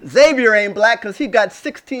 Xavier ain't black because he got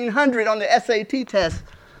 1,600 on the SAT test.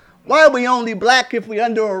 Why are we only black if we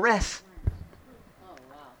under arrest? Oh,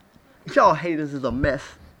 wow. Y'all haters is a mess.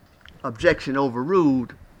 Objection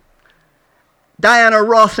overruled. Diana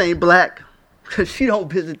Ross ain't black because she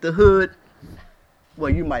don't visit the hood. Well,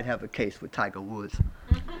 you might have a case with Tiger Woods.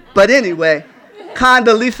 But anyway,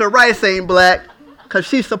 Condoleezza Rice ain't black because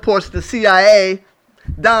she supports the CIA.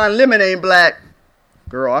 Don Lemon ain't black.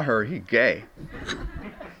 Girl, I heard he gay.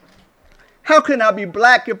 How can I be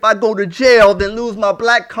black if I go to jail, then lose my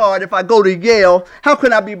black card if I go to Yale? How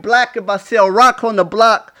can I be black if I sell rock on the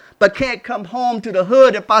block, but can't come home to the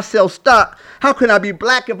hood if I sell stock? How can I be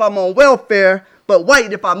black if I'm on welfare, but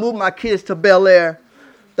white if I move my kids to Bel Air?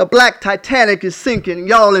 The black Titanic is sinking,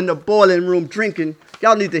 y'all in the boiling room drinking.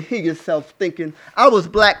 Y'all need to hear yourself thinking. I was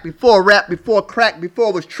black before rap, before crack, before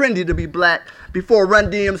it was trendy to be black, before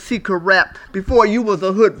Run DMC could rap, before you was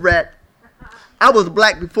a hood rat. I was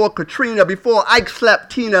black before Katrina, before Ike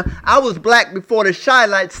slapped Tina. I was black before the Shy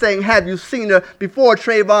Lights sang Have You Seen Her, before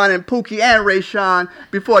Trayvon and Pookie and Rayshawn,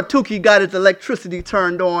 before Tukey got his electricity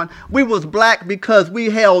turned on. We was black because we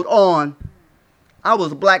held on. I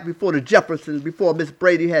was black before the Jeffersons, before Miss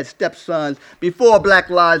Brady had stepsons, before Black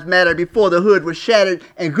Lives Matter, before the hood was shattered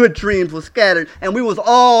and good dreams were scattered, and we was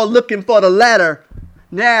all looking for the ladder.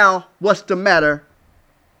 Now, what's the matter?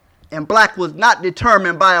 And black was not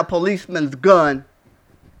determined by a policeman's gun,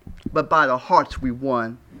 but by the hearts we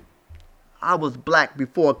won. I was black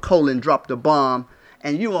before Colin dropped a bomb,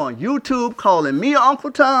 and you on YouTube calling me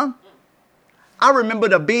Uncle Tom? I remember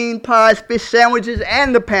the bean pies, fish sandwiches,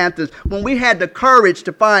 and the Panthers when we had the courage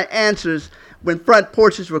to find answers when front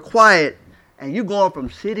porches were quiet, and you going from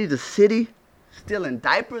city to city, stealing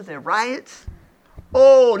diapers at riots?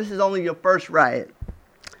 Oh, this is only your first riot.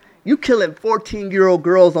 You killing 14-year-old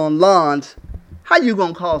girls on lawns. How you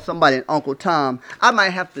gonna call somebody an Uncle Tom? I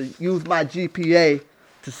might have to use my GPA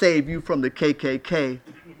to save you from the KKK.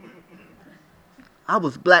 I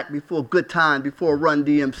was black before Good Time, before Run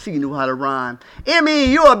DMC knew how to rhyme. Emmy,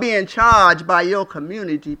 you are being charged by your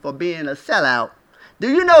community for being a sellout. Do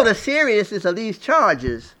you know the seriousness of these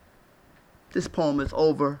charges? This poem is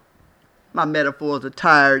over. My metaphors are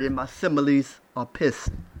tired and my similes are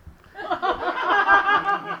pissed.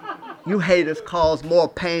 You haters cause more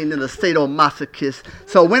pain than a sadomasochist.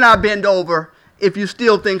 So when I bend over, if you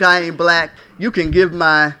still think I ain't black, you can give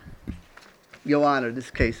Your Honor, this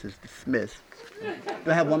case is dismissed. Do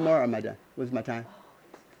I have one more or am I done? What's my time?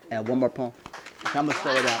 I have one more poem. I'm going to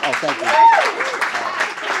slow it down. Oh, thank you.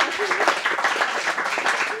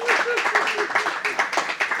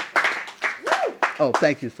 Oh,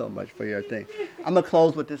 thank you so much for your thing. I'm going to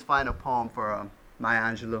close with this final poem for Maya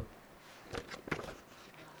Angelou.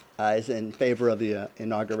 It's in favor of the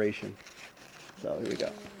inauguration. So here we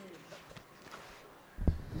go.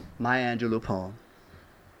 Maya Angelou poem.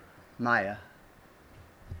 Maya,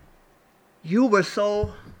 you were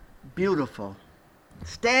so beautiful,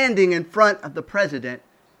 standing in front of the president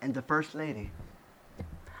and the first lady.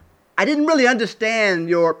 I didn't really understand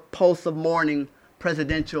your pulse of morning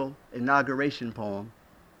presidential inauguration poem.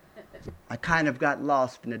 I kind of got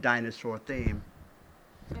lost in the dinosaur theme.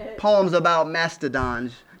 Poems about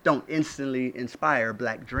mastodons don't instantly inspire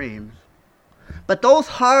black dreams. But those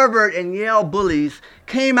Harvard and Yale bullies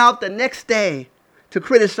came out the next day to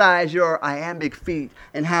criticize your iambic feet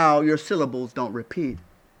and how your syllables don't repeat.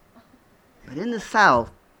 But in the South,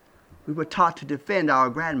 we were taught to defend our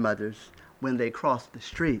grandmothers when they crossed the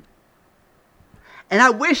street. And I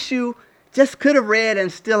wish you just could have read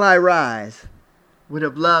And Still I Rise. Would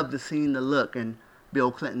have loved to seen the look in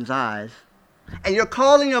Bill Clinton's eyes. And your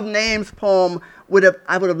Calling of Names poem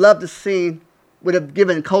I would have loved to seen, would have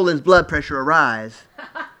given Colin's blood pressure a rise.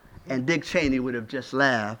 And Dick Cheney would have just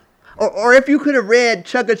laughed. Or if you could have read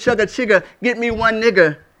Chugga Chugga Chigga, Get Me One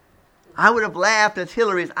Nigga, I would have laughed as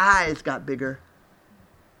Hillary's eyes got bigger.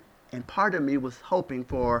 And part of me was hoping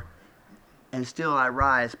for And Still I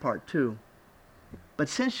Rise Part 2. But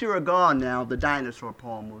since you're gone now, the dinosaur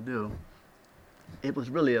poem will do. It was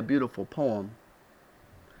really a beautiful poem.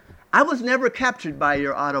 I was never captured by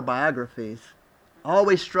your autobiographies. I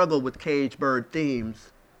always struggled with cage bird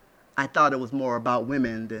themes. I thought it was more about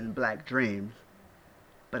women than black dreams.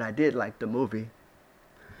 But I did like the movie.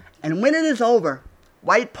 And when it is over,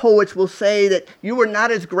 white poets will say that you were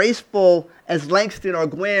not as graceful as Langston or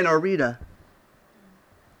Gwen or Rita.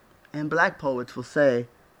 And black poets will say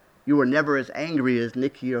You were never as angry as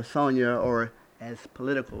Nikki or Sonia or as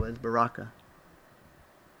political as Baraka.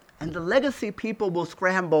 And the legacy people will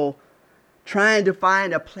scramble trying to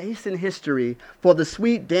find a place in history for the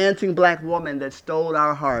sweet dancing black woman that stole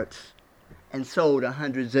our hearts and sold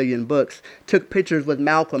 100 zillion books, took pictures with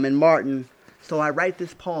Malcolm and Martin, so I write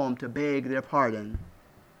this poem to beg their pardon.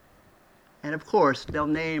 And of course, they'll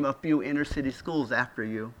name a few inner city schools after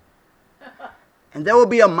you. And there will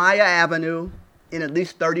be a Maya Avenue in at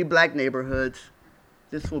least 30 black neighborhoods.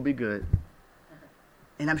 This will be good.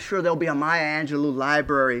 And I'm sure there'll be a Maya Angelou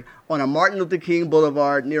library on a Martin Luther King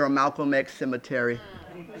Boulevard near a Malcolm X cemetery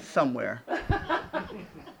somewhere.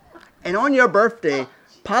 And on your birthday,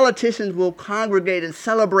 politicians will congregate and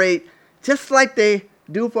celebrate just like they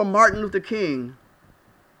do for Martin Luther King.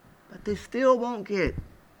 But they still won't get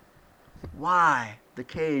why the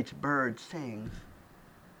caged bird sings.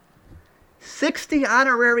 60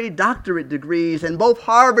 honorary doctorate degrees and both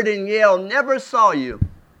Harvard and Yale never saw you.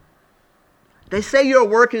 They say your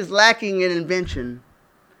work is lacking in invention.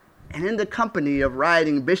 And in the company of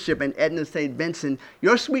Riding Bishop and Edna St. Vincent,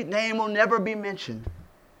 your sweet name will never be mentioned.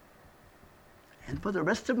 And for the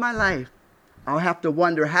rest of my life, I'll have to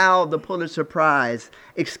wonder how the Pulitzer Prize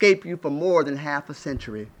escaped you for more than half a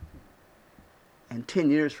century. And 10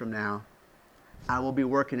 years from now, I will be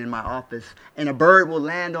working in my office, and a bird will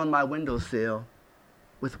land on my windowsill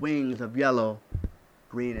with wings of yellow,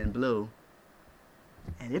 green, and blue.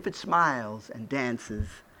 And if it smiles and dances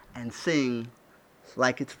and sings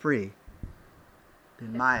like it's free,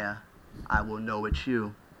 then Maya, I will know it's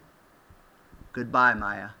you. Goodbye,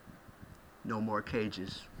 Maya. No more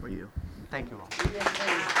cages for you. Thank you all.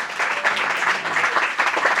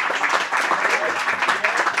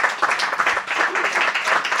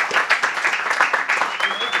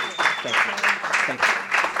 Thank you. Thank you.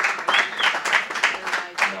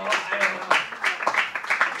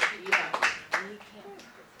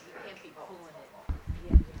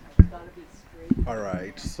 All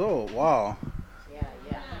right. So, wow.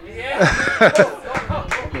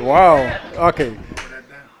 Yeah. Wow. Okay.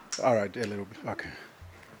 All right, a little bit. Okay.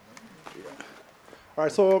 All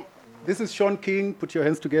right, so this is Sean King. Put your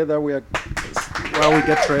hands together. We are while we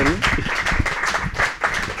get ready.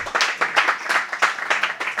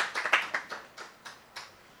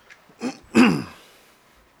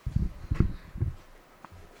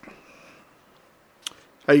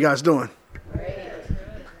 How you guys doing?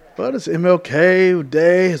 Well, it's MLK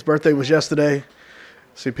Day. His birthday was yesterday.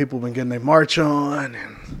 See, people been getting their march on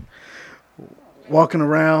and walking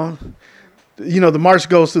around. You know, the march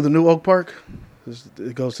goes through the New Oak Park.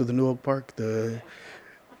 It goes to the New Oak Park.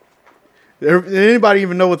 Anybody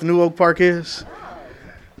even know what the New Oak Park is?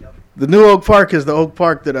 The New Oak Park is the Oak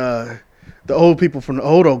Park that the old people from the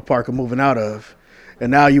old Oak Park are moving out of.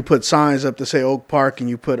 And now you put signs up to say Oak Park, and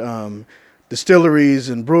you put distilleries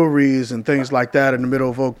and breweries and things like that in the middle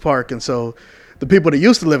of Oak Park. And so the people that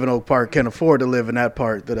used to live in Oak Park can't afford to live in that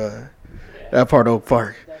part of Oak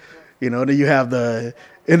Park. You know, then you have the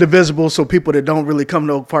indivisible, so people that don't really come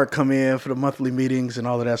to Oak Park come in for the monthly meetings and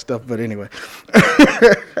all of that stuff. But anyway.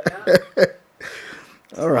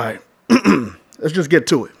 All right. Let's just get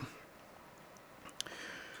to it.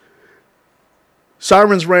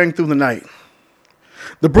 Sirens rang through the night.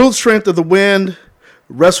 The brute strength of the wind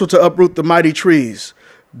wrestled to uproot the mighty trees.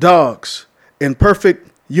 Dogs, in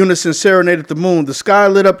perfect unison, serenaded the moon. The sky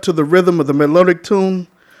lit up to the rhythm of the melodic tune.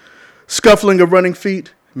 Scuffling of running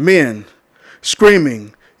feet. Men,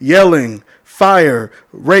 screaming, yelling, fire,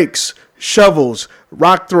 rakes, shovels,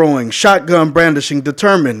 rock throwing, shotgun brandishing,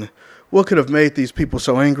 determined. What could have made these people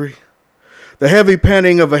so angry? The heavy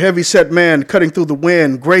panting of a heavy-set man cutting through the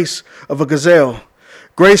wind, grace of a gazelle.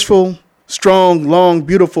 Graceful, strong, long,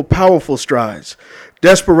 beautiful, powerful strides.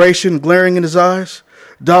 Desperation glaring in his eyes.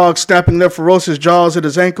 Dogs snapping their ferocious jaws at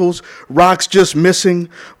his ankles. Rocks just missing.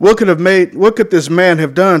 What could this man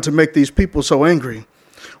have done to make these people so angry?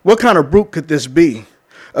 What kind of brute could this be?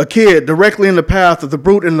 A kid directly in the path of the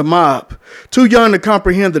brute and the mob. Too young to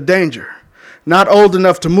comprehend the danger. Not old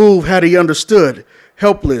enough to move had he understood.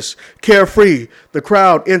 Helpless, carefree, the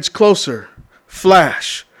crowd inched closer.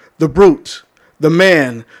 Flash, the brute, the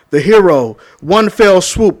man, the hero. One fell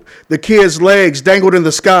swoop, the kid's legs dangled in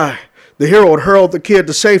the sky. The hero had hurled the kid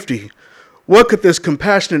to safety. What could this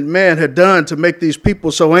compassionate man have done to make these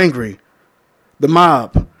people so angry? The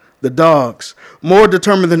mob, the dogs, more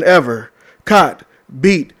determined than ever, caught,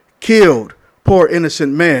 beat, killed, poor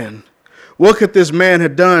innocent man. What could this man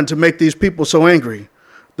have done to make these people so angry?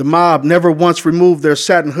 The mob never once removed their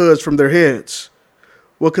satin hoods from their heads.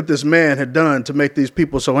 What could this man have done to make these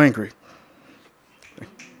people so angry?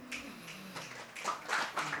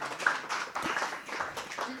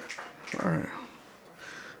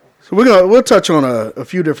 So we'll touch on a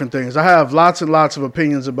few different things. I have lots and lots of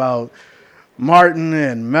opinions about Martin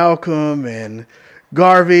and Malcolm and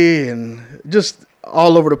Garvey and just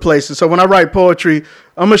all over the place. And so when I write poetry,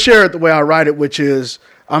 I'm going to share it the way I write it, which is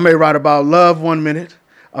I may write about love 1 minute.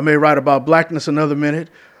 I may write about blackness another minute.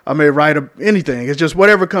 I may write anything. It's just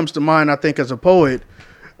whatever comes to mind. I think as a poet,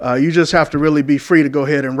 you just have to really be free to go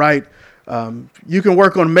ahead and write. You can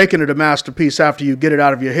work on making it a masterpiece after you get it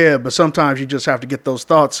out of your head, but sometimes you just have to get those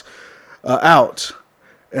thoughts out.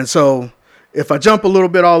 And so if I jump a little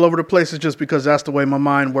bit all over the place, it's just because that's the way my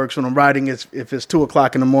mind works when I'm writing. If it's 2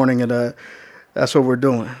 o'clock in the morning, and that's what we're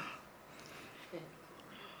doing.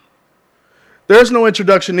 There's no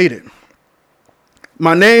introduction needed.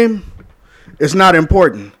 My name is not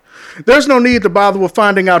important. There's no need to bother with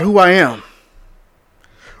finding out who I am,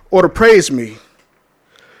 or to praise me,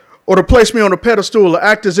 or to place me on a pedestal or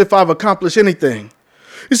act as if I've accomplished anything.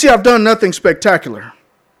 You see, I've done nothing spectacular.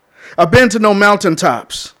 I've been to no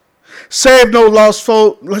mountaintops, saved no lost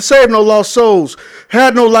souls,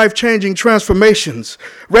 had no life-changing transformations,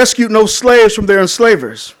 rescued no slaves from their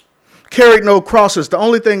enslavers, carried no crosses. The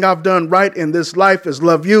only thing I've done right in this life is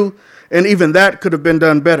love you, and even that could have been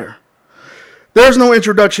done better. There's no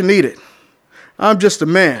introduction needed. I'm just a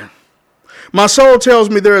man. My soul tells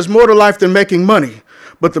me there is more to life than making money,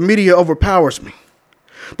 but the media overpowers me.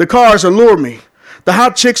 The cars allure me. The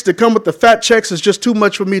hot chicks that come with the fat checks is just too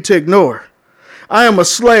much for me to ignore. I am a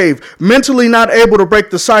slave, mentally not able to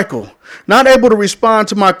break the cycle, not able to respond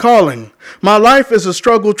to my calling. My life is a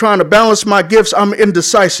struggle trying to balance my gifts. I'm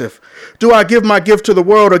indecisive. Do I give my gift to the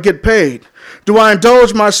world or get paid? Do I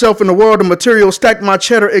indulge myself in the world of material, stack my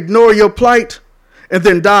cheddar, ignore your plight, and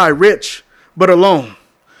then die rich but alone?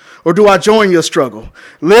 Or do I join your struggle,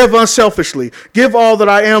 live unselfishly, give all that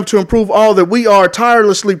I am to improve all that we are,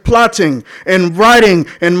 tirelessly plotting and writing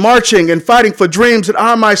and marching and fighting for dreams that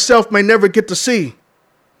I myself may never get to see,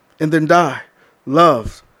 and then die,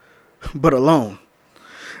 loved, but alone?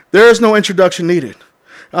 There is no introduction needed.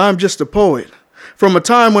 I'm just a poet from a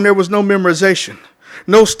time when there was no memorization,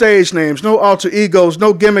 no stage names, no alter egos,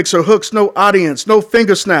 no gimmicks or hooks, no audience, no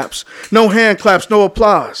finger snaps, no hand claps, no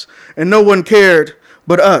applause, and no one cared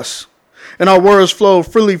but us. And our words flow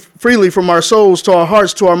freely from our souls to our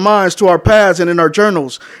hearts, to our minds, to our paths, and in our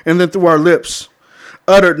journals, and then through our lips,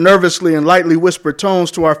 uttered nervously in lightly whispered tones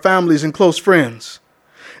to our families and close friends,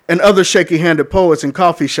 and other shaky-handed poets in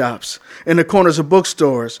coffee shops, in the corners of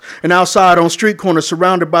bookstores, and outside on street corners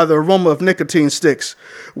surrounded by the aroma of nicotine sticks.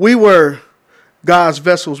 We were God's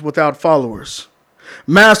vessels without followers,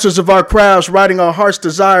 masters of our crafts, writing our heart's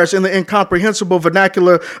desires in the incomprehensible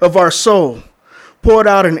vernacular of our soul, poured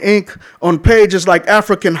out in ink on pages like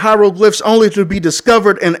African hieroglyphs, only to be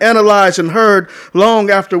discovered and analyzed and heard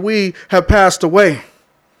long after we have passed away.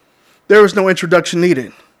 There is no introduction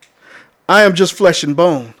needed. I am just flesh and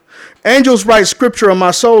bone. Angels write scripture on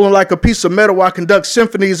my soul, and like a piece of metal, I conduct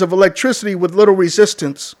symphonies of electricity with little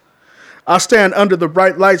resistance. I stand under the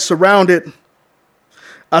bright lights surrounded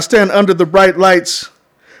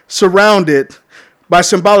by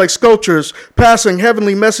symbolic sculptures, passing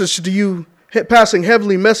heavenly messages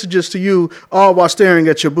to you, all while staring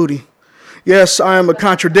at your booty. Yes, I am a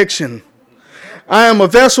contradiction. I am a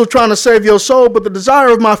vessel trying to save your soul, but the desire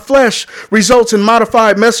of my flesh results in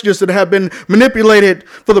modified messages that have been manipulated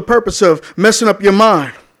for the purpose of messing up your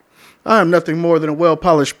mind. I am nothing more than a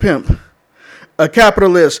well-polished pimp, a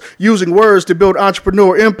capitalist using words to build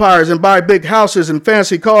entrepreneur empires and buy big houses and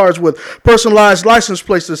fancy cars with personalized license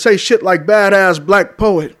plates that say shit like badass black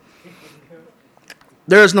poet.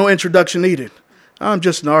 There is no introduction needed. I'm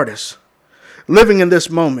just an artist, living in this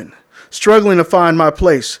moment, struggling to find my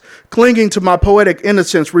place, clinging to my poetic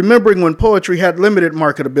innocence, remembering when poetry had limited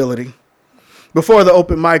marketability. Before the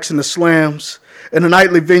open mics and the slams, and the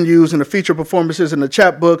nightly venues and the feature performances and the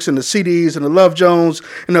chapbooks and the CDs and the Love Jones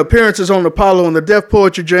and the appearances on Apollo and the Def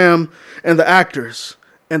Poetry Jam and the actors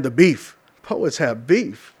and the beef. Poets have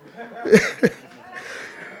beef.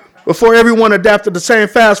 Before everyone adapted the same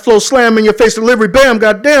fast flow, slam in your face delivery, bam,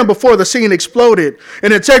 goddamn, before the scene exploded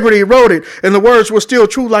and integrity eroded and the words were still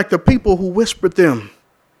true like the people who whispered them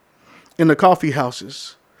in the coffee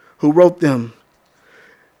houses, who wrote them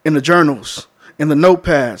in the journals, in the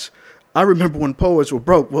notepads. I remember when poets were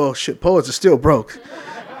broke. Well, shit, poets are still broke.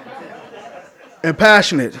 And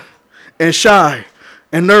passionate and shy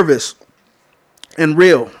and nervous and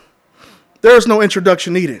real. There is no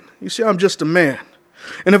introduction needed. You see, I'm just a man.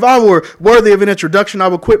 And if I were worthy of an introduction, I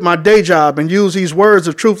would quit my day job and use these words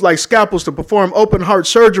of truth like scalpels to perform open heart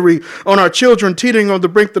surgery on our children teetering on the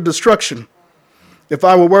brink of destruction. If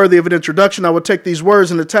I were worthy of an introduction, I would take these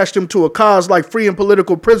words and attach them to a cause like freeing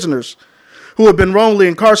political prisoners who have been wrongly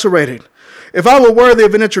incarcerated. If I were worthy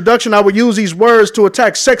of an introduction, I would use these words to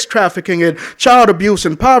attack sex trafficking and child abuse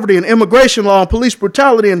and poverty and immigration law and police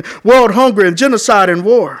brutality and world hunger and genocide and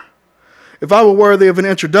war. If I were worthy of an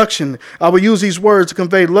introduction, I would use these words to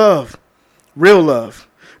convey love, real love,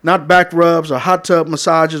 not back rubs or hot tub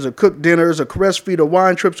massages or cooked dinners or caress feet or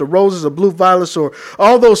wine trips or roses or blue violets or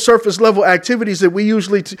all those surface level activities that we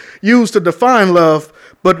usually use to define love,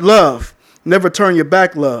 but love, never turn your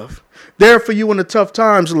back love. There for you in the tough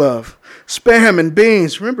times love. Spam and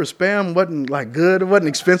beans. Remember, Spam wasn't like good. It wasn't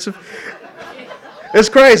expensive. It's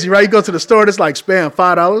crazy, right? You go to the store, and it's like Spam,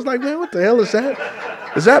 $5. Like, man, what the hell is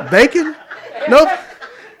that? Is that bacon? Nope.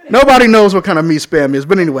 Nobody knows what kind of meat Spam is.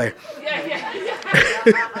 But anyway.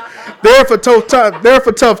 There for tough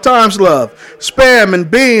times, love. Spam and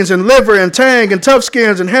beans and liver and tang and tough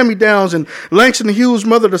skins and hand-me-downs and Langston Hughes'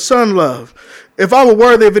 mother to son love. If I were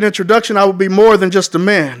worthy of an introduction, I would be more than just a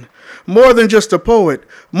man. More than just a poet,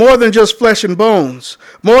 more than just flesh and bones,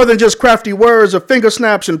 more than just crafty words or finger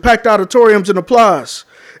snaps and packed auditoriums and applause.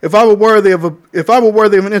 If I were worthy of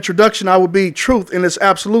an introduction, I would be truth in its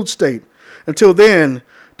absolute state. Until then,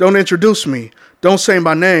 don't introduce me, don't say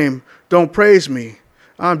my name, don't praise me.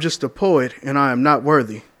 I'm just a poet and I am not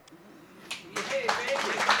worthy.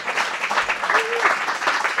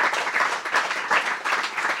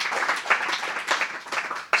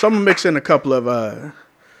 So I'm gonna mix in a couple of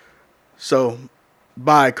So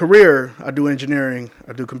by career, I do engineering.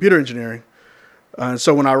 I do computer engineering. And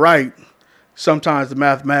so when I write, sometimes the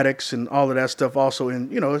mathematics and all of that stuff also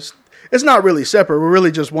it's not really separate. We're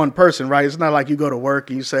really just one person, right? It's not like you go to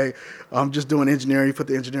work and you say, I'm just doing engineering. You put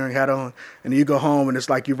the engineering hat on and then you go home and it's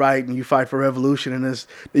like you write and you fight for revolution and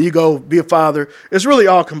then you go be a father. It's really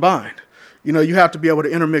all combined. You have to be able to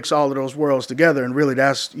intermix all of those worlds together and really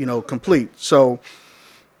that's, complete. So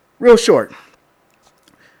real short.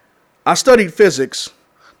 I studied physics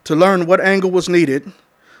to learn what angle was needed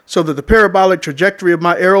so that the parabolic trajectory of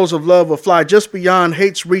my arrows of love will fly just beyond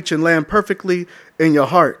hate's reach and land perfectly in your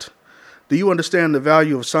heart. Do you understand the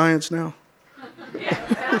value of science now?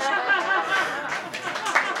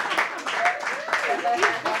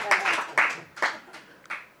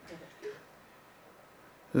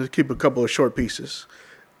 Let's keep a couple of short pieces.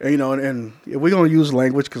 And we're going to use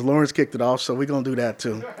language because Lawrence kicked it off, so we're going to do that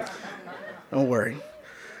too. Don't worry.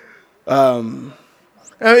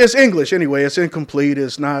 It's English anyway. It's incomplete.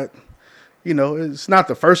 It's not, it's not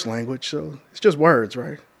the first language. So it's just words,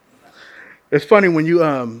 right? It's funny when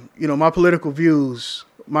my political views,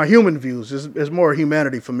 my human views is more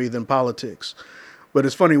humanity for me than politics. But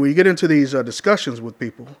it's funny when you get into these discussions with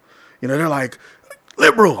people, they're like,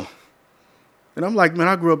 liberal. And I'm like, man,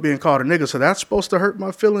 I grew up being called a nigga, so that's supposed to hurt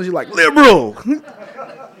my feelings? You're like, liberal.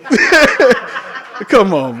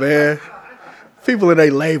 Come on, man. People in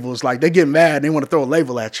their labels, like they get mad and they want to throw a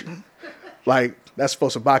label at you. Like, that's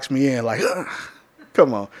supposed to box me in. Like,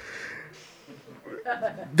 come on.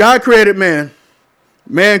 God created man.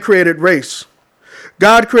 Man created race.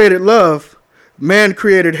 God created love. Man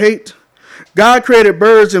created hate. God created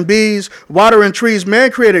birds and bees, water and trees.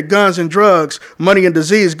 Man created guns and drugs, money and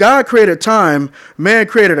disease. God created time. Man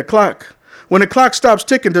created a clock. When the clock stops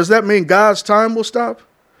ticking, does that mean God's time will stop?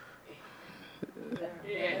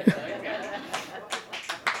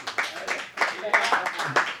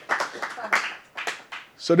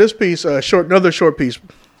 So this piece, another short piece,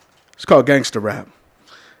 it's called Gangster Rap.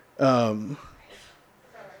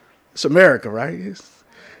 It's America, right?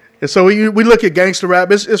 And so we look at gangster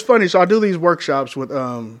rap. It's funny. So I do these workshops with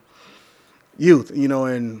youth,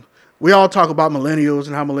 and we all talk about millennials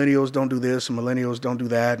and how millennials don't do this and millennials don't do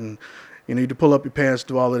that, and you need to pull up your pants,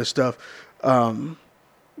 do all of this stuff.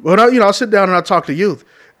 But I'll sit down and I talk to youth,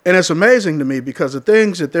 and it's amazing to me because the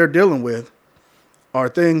things that they're dealing with are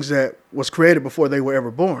things that was created before they were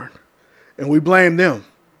ever born, and we blame them,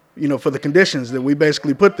 for the conditions that we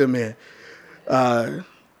basically put them in. And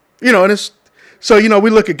it's. So, we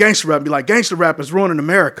look at gangster rap and be like, gangster rap is ruining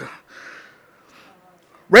America.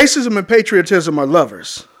 Racism and patriotism are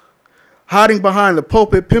lovers. Hiding behind the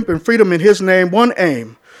pulpit, pimping freedom in his name, one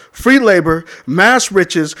aim. Free labor, mass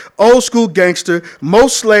riches, old school gangster,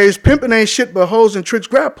 most slaves, pimping ain't shit but hoes and tricks.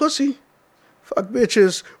 Grab pussy. Fuck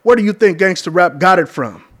bitches. Where do you think gangster rap got it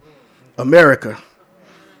from? America.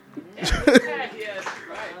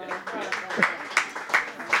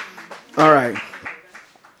 All right.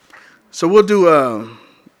 So we'll do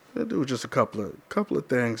just a couple of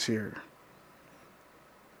things here.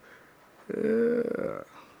 Yeah.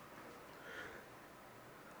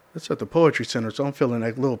 It's at the Poetry Center, so I'm feeling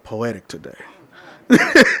like a little poetic today.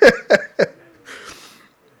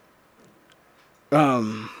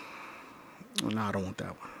 No, I don't want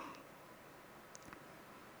that one.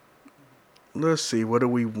 let's see, what do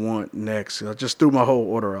we want next? I just threw my whole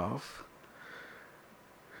order off.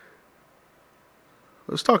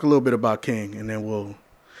 Let's talk a little bit about King, and then we'll.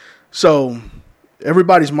 So,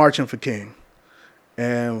 everybody's marching for King.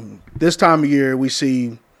 And this time of year, we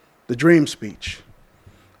see the Dream speech.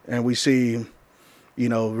 And we see,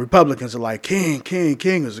 Republicans are like, King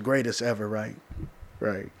is the greatest ever, right?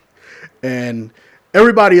 Right. And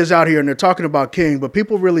everybody is out here, and they're talking about King, but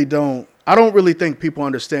people really don't. I don't really think people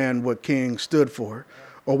understand what King stood for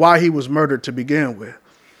or why he was murdered to begin with.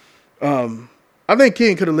 I think Dr.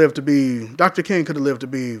 King could have lived to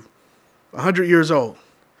be 100 years old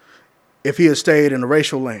if he had stayed in the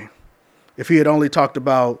racial lane, if he had only talked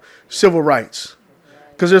about civil rights.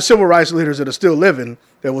 Because there's civil rights leaders that are still living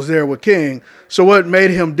that was there with King. So what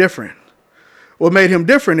made him different? What made him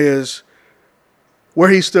different is where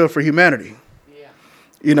he stood for humanity.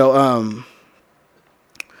 Yeah.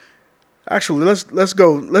 Actually, let's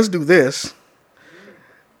do this.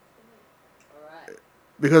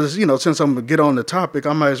 Because, since I'm going to get on the topic,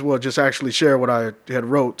 I might as well just actually share what I had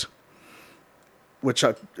wrote, which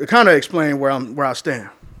I kind of explain where I stand.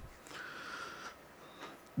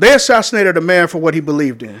 They assassinated a man for what he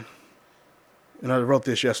believed in. And I wrote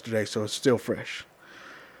this yesterday, so it's still fresh.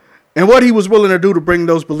 And what he was willing to do to bring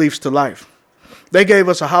those beliefs to life. They gave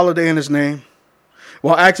us a holiday in his name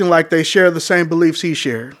while acting like they shared the same beliefs he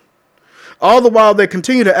shared. All the while, they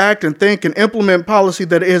continue to act and think and implement policy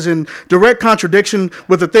that is in direct contradiction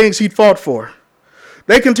with the things he fought for.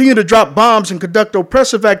 They continue to drop bombs and conduct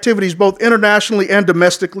oppressive activities both internationally and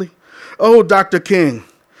domestically. Oh, Dr. King,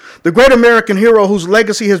 the great American hero whose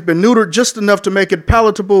legacy has been neutered just enough to make it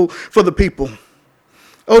palatable for the people.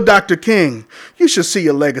 Oh, Dr. King, you should see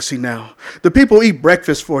your legacy now. The people eat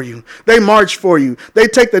breakfast for you. They march for you. They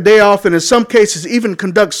take the day off and in some cases even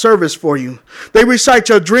conduct service for you. They recite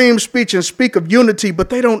your dream speech and speak of unity, but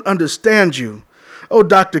they don't understand you. Oh,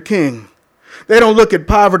 Dr. King, they don't look at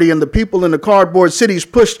poverty and the people in the cardboard cities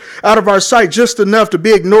pushed out of our sight just enough to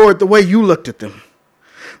be ignored the way you looked at them.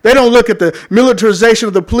 They don't look at the militarization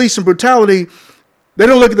of the police and brutality. They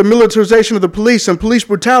don't look at the militarization of the police and police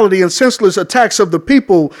brutality and senseless attacks of the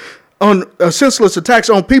people senseless attacks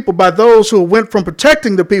on people by those who went from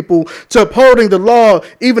protecting the people to upholding the law,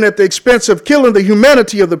 even at the expense of killing the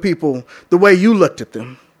humanity of the people, the way you looked at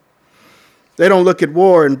them. They don't look at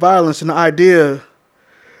war and violence and the idea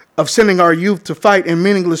of sending our youth to fight in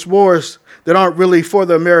meaningless wars that aren't really for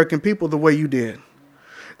the American people the way you did.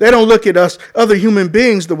 They don't look at us, other human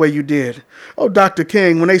beings, the way you did. Oh, Dr.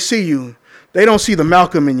 King, when they see you, they don't see the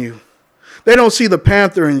Malcolm in you. They don't see the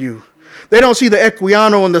Panther in you. They don't see the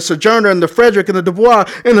Equiano and the Sojourner and the Frederick and the Du Bois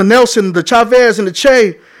and the Nelson, the Chavez and the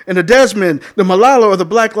Che and the Desmond, the Malala or the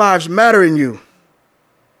Black Lives Matter in you.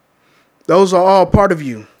 Those are all part of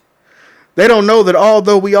you. They don't know that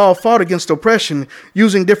although we all fought against oppression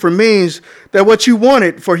using different means, that what you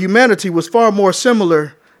wanted for humanity was far more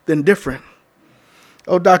similar than different.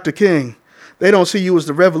 Oh, Dr. King, they don't see you as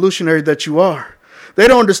the revolutionary that you are. They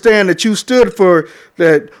don't understand that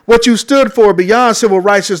what you stood for beyond civil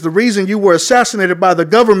rights is the reason you were assassinated by the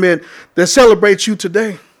government that celebrates you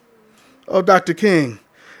today. Oh, Dr. King,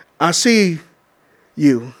 I see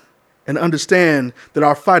you and understand that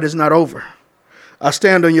our fight is not over. I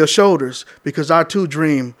stand on your shoulders because I too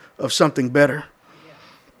dream of something better.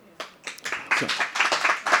 So,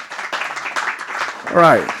 all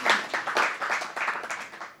right.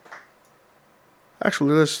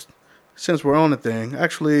 Actually, since we're on the thing,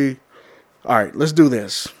 all right, let's do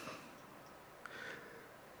this.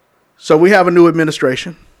 So we have a new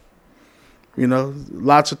administration.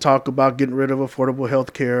 Lots of talk about getting rid of affordable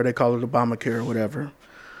health care. They call it Obamacare or whatever.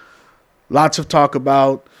 Lots of talk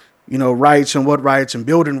about, rights and what rights and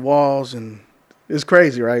building walls. And it's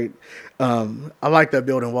crazy, right? I like that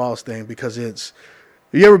building walls thing because have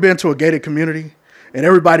you ever been to a gated community and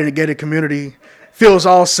everybody in the gated community feels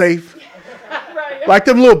all safe? Like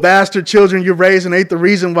them little bastard children you're raising ain't the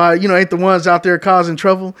reason why, ain't the ones out there causing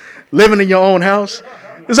trouble, living in your own house.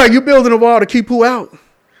 It's like you building a wall to keep who out?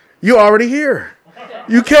 You already here.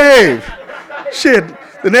 You cave. Shit.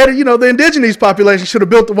 The indigenous population should have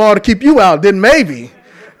built the wall to keep you out. Then maybe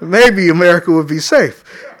America would be safe.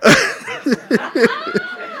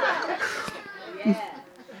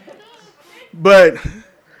 But,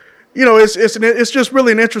 it's just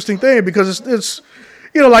really an interesting thing because it's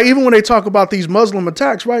like even when they talk about these Muslim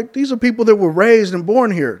attacks, right? These are people that were raised and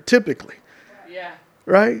born here, typically. Yeah.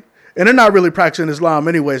 Right? And they're not really practicing Islam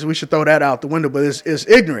anyway, so we should throw that out the window. But it's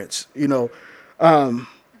ignorance, But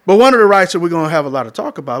one of the rights that we're going to have a lot of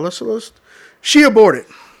talk about, she aborted.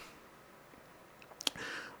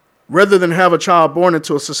 Rather than have a child born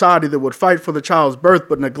into a society that would fight for the child's birth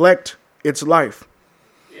but neglect its life.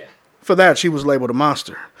 For that, she was labeled a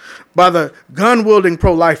monster by the gun-wielding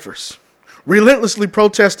pro-lifers, relentlessly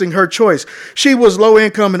protesting her choice. She was low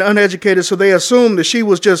income and uneducated, so they assumed that she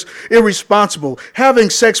was just irresponsible, having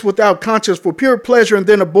sex without conscience for pure pleasure and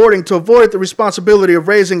then aborting to avoid the responsibility of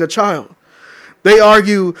raising a child. They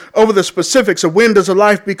argue over the specifics of when does a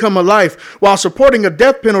life become a life, while supporting a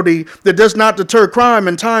death penalty that does not deter crime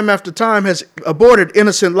and time after time has aborted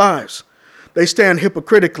innocent lives. They stand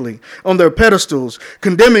hypocritically on their pedestals,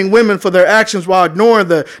 condemning women for their actions while ignoring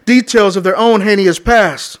the details of their own heinous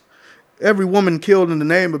past. Every woman killed in the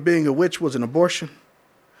name of being a witch was an abortion.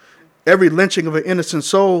 Every lynching of an innocent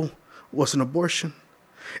soul was an abortion.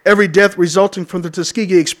 Every death resulting from the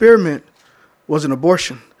Tuskegee experiment was an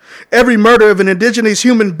abortion. Every murder of an indigenous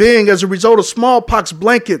human being as a result of smallpox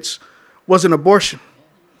blankets was an abortion.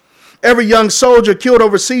 Every young soldier killed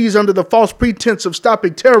overseas under the false pretense of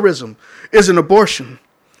stopping terrorism is an abortion.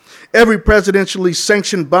 Every presidentially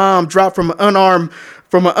sanctioned bomb dropped from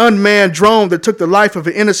an unmanned drone that took the life of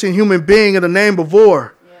an innocent human being in the name of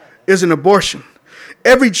war is an abortion.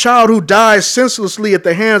 Every child who dies senselessly at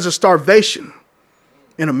the hands of starvation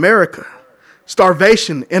in America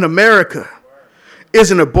is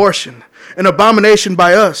an abortion, an abomination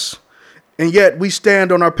by us. And yet we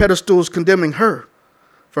stand on our pedestals condemning her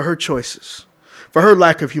for her choices, for her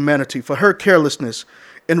lack of humanity, for her carelessness.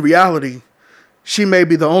 In reality, she may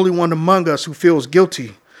be the only one among us who feels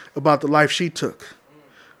guilty about the life she took.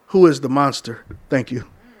 Who is the monster? Thank you.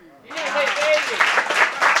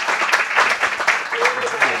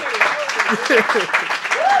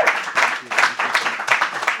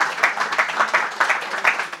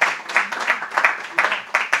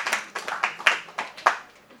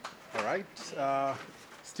 All right,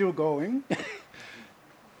 still going. All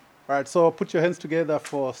right, so put your hands together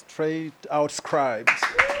for Straight Out Scribes.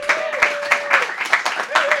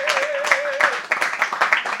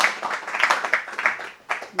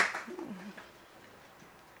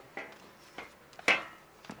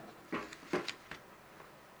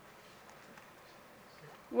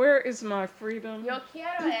 Where is my freedom? Yo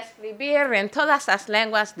quiero escribir en todas las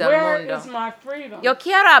lenguas del Where mundo. is my freedom? Yo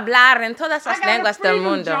quiero hablar en todas las I got a lenguas del freedom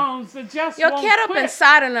mundo. Jones that just Yo won't quiero quit.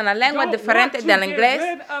 pensar en una lengua Don't diferente want to del get inglés,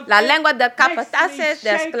 rid of la it. lengua de Makes me capataces de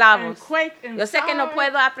shake esclavos. and quake Yo sé que no inside,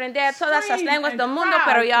 puedo aprender todas las scream lenguas and del mundo, cry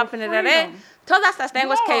pero yo for aprenderé freedom. todas las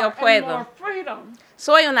lenguas que yo More and puedo. more freedom.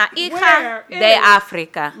 Soy una hija Where de is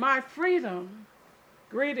África. My freedom.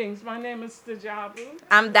 Greetings, my name is Stajabu,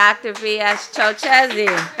 I'm Dr. V.S. Chochezi,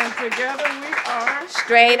 and together we are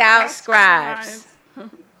Straight Out Scribes.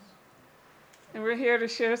 And we're here to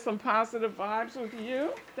share some positive vibes with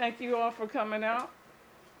you. Thank you all for coming out.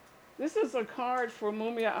 This is a card for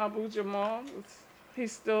Mumia Abu Jamal.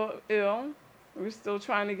 He's still ill. We're still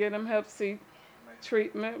trying to get him Hep C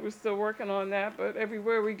treatment. We're still working on that, but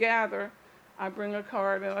everywhere we gather, I bring a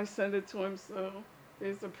card and I send it to him. So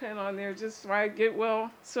there's a pen on there. Just write, get well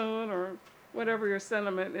soon, or whatever your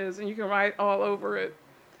sentiment is, and you can write all over it,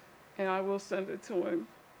 and I will send it to him.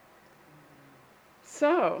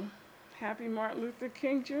 So, happy Martin Luther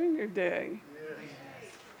King Jr. Day.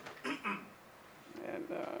 And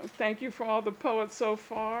thank you for all the poets so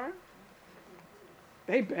far.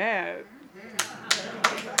 They bad.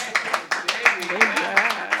 They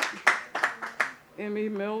bad. Emmy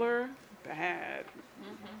Miller, bad.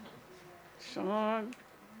 Sean,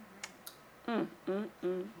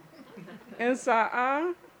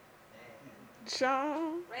 NSAA,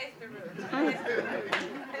 Sean.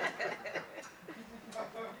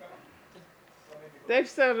 They've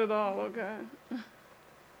said it all, okay?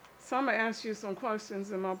 So I'm going to ask you some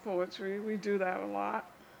questions in my poetry. We do that a lot.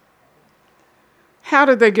 How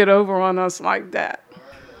did they get over on us like that?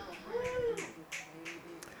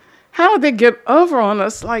 How did they get over on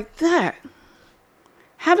us like that?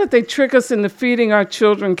 How did they trick us into feeding our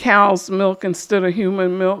children cow's milk instead of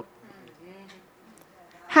human milk?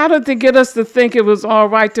 How did they get us to think it was all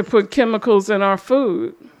right to put chemicals in our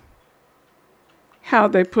food? How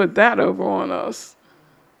did they put that over on us?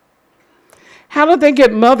 How did they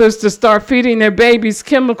get mothers to start feeding their babies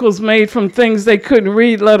chemicals made from things they couldn't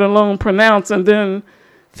read, let alone pronounce, and then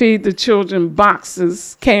feed the children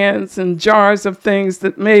boxes, cans, and jars of things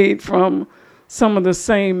that made from some of the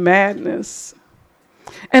same madness?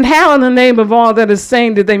 And how in the name of all that is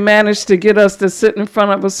sane did they manage to get us to sit in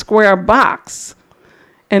front of a square box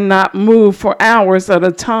and not move for hours at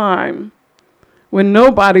a time when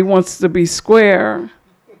nobody wants to be square?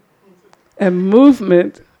 And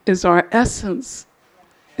movement is our essence,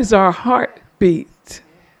 is our heartbeat.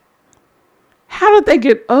 How did they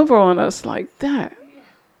get over on us like that?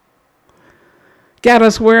 Got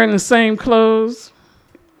us wearing the same clothes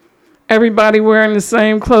Everybody wearing the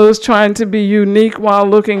same clothes, trying to be unique while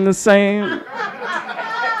looking the same.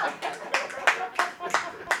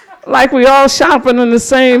 Like we all shopping in the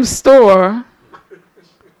same store.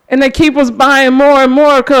 And they keep us buying more and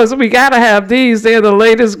more because we got to have these. They're the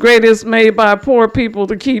latest, greatest, made by poor people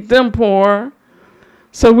to keep them poor.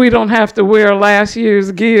 So we don't have to wear last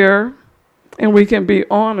year's gear and we can be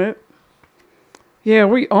on it. Yeah,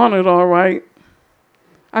 we on it all right.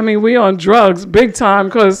 I mean, we on drugs big time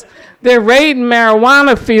because they're raiding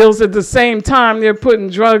marijuana fields at the same time they're putting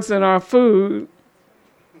drugs in our food.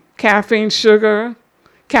 Caffeine, sugar,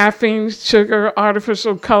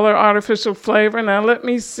 artificial color, artificial flavor. Now let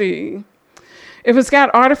me see. If it's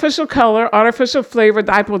got artificial color, artificial flavor,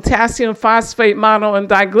 dipotassium phosphate mono, and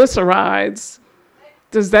diglycerides,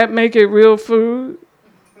 does that make it real food?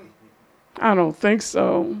 I don't think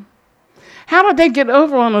so. How did they get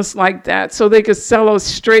over on us like that so they could sell us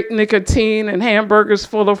straight nicotine and hamburgers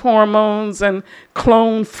full of hormones and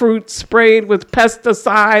cloned fruit sprayed with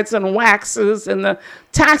pesticides and waxes, and the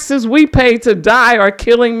taxes we pay to die are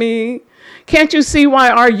killing me? Can't you see why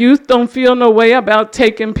our youth don't feel no way about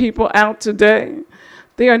taking people out today?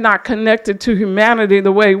 They are not connected to humanity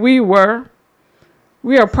the way we were.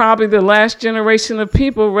 We are probably the last generation of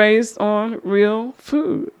people raised on real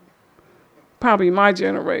food. Probably my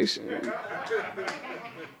generation.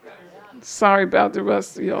 Sorry about the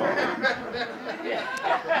rest of y'all.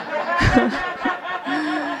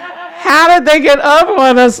 How did they get over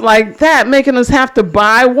on us like that, making us have to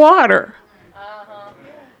buy water?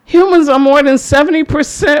 Humans are more than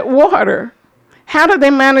 70% water. How did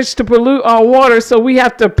they manage to pollute our water so we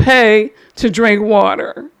have to pay to drink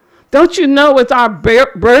water? Don't you know it's our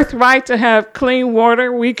birthright to have clean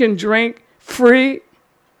water we can drink free?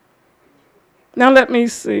 Now let me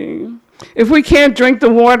see. If we can't drink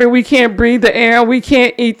the water, we can't breathe the air, we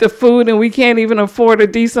can't eat the food, and we can't even afford a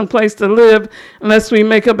decent place to live unless we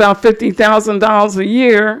make about $50,000 a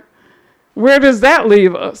year, where does that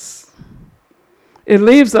leave us? It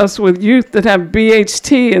leaves us with youth that have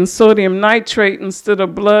BHT and sodium nitrate instead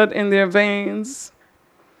of blood in their veins.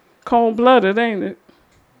 Cold-blooded, ain't it?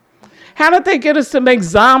 How did they get us to make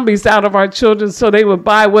zombies out of our children so they would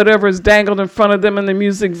buy whatever is dangled in front of them in the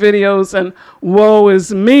music videos and woe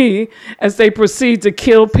is me as they proceed to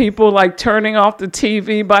kill people, like turning off the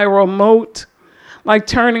TV by remote, like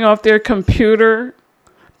turning off their computer?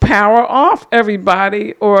 Power off,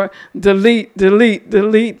 everybody, or delete.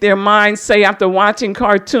 Their minds say after watching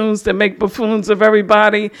cartoons that make buffoons of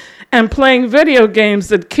everybody and playing video games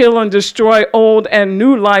that kill and destroy old and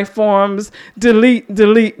new life forms. Delete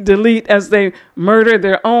as they murder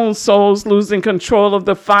their own souls, losing control of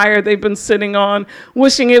the fire they've been sitting on,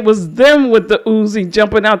 wishing it was them with the Uzi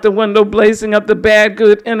jumping out the window, blazing up the bad,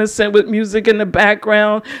 good, innocent with music in the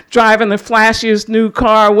background, driving the flashiest new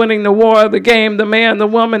car, winning the war of the game, the man, the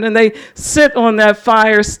woman, and they sit on that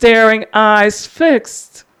fire staring, eyes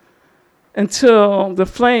fixed, until the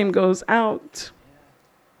flame goes out.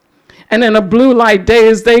 And in a blue light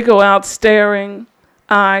daze, they go out staring,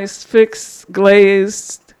 eyes fixed,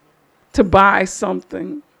 glazed, to buy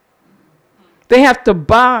something. They have to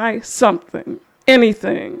buy something,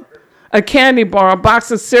 anything. A candy bar, a box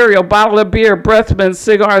of cereal, bottle of beer, breath mints,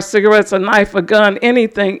 cigars, cigarettes, a knife, a gun,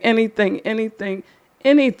 anything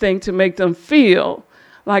to make them feel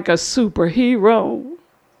like a superhero.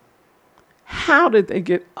 How did they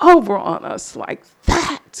get over on us like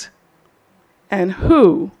that? And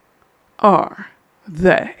who are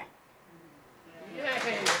they?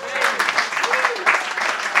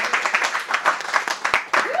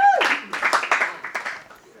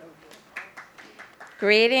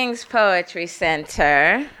 Greetings, Poetry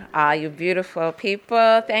Center, all you beautiful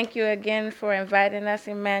people. Thank you again for inviting us,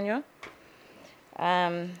 Emmanuel.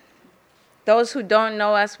 Those who don't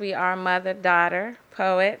know us, we are mother-daughter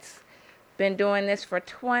poets. Been doing this for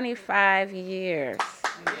 25 years.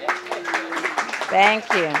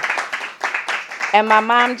 Thank you. And my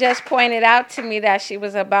mom just pointed out to me that she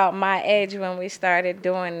was about my age when we started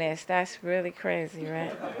doing this. That's really crazy,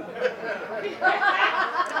 right?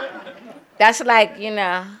 That's like,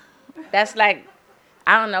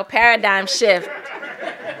 I don't know, paradigm shift.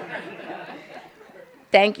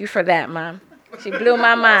 Thank you for that, Mom. She blew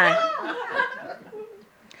my mind.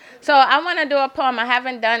 So I want to do a poem. I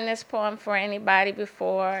haven't done this poem for anybody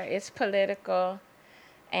before. It's political,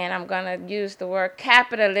 and I'm going to use the word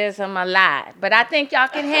capitalism a lot. But I think y'all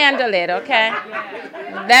can handle it, okay?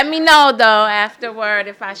 Let me know, though, afterward.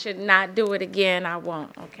 If I should not do it again, I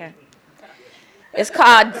won't, okay? It's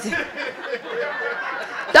called...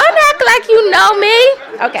 Don't act like you know me.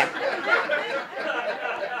 Okay.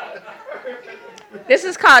 This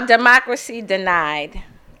is called Democracy Denied.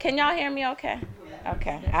 Can y'all hear me okay?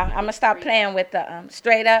 Okay. I'm going to stop playing with the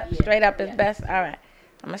straight up. Straight up is best. All right.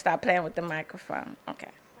 I'm going to stop playing with the microphone. Okay.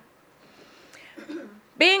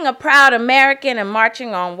 Being a proud American and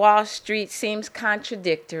marching on Wall Street seems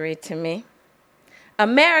contradictory to me.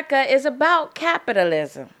 America is about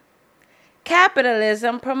capitalism.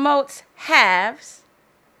 Capitalism promotes haves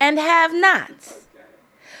and have-nots,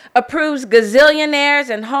 approves gazillionaires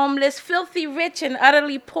and homeless, filthy rich and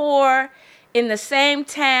utterly poor in the same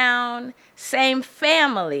town, same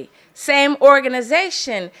family, same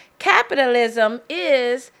organization. Capitalism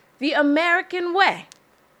is the American way.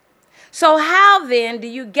 So how then do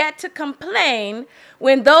you get to complain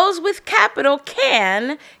when those with capital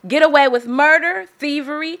can get away with murder,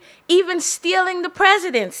 thievery, even stealing the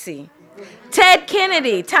presidency? Ted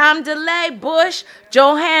Kennedy, Tom DeLay, Bush,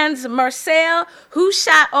 Johannes Marcel, who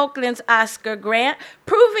shot Oakland's Oscar Grant,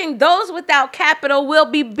 proving those without capital will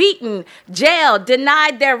be beaten, jailed,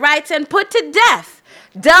 denied their rights, and put to death.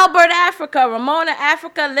 Delbert Africa, Ramona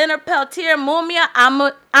Africa, Leonard Peltier, Mumia,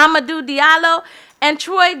 Amadou Diallo, and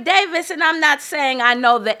Troy Davis. And I'm not saying I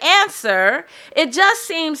know the answer. It just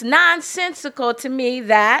seems nonsensical to me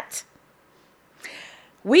that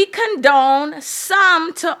we condone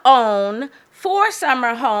some to own 4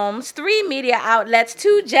 summer homes, 3 media outlets,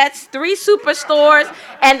 2 jets, 3 superstores,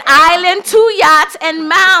 an island, 2 yachts, and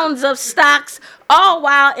mounds of stocks, all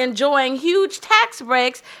while enjoying huge tax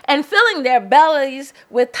breaks and filling their bellies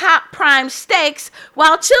with top prime steaks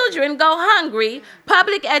while children go hungry.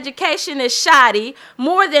 Public education is shoddy.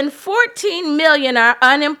 More than 14 million are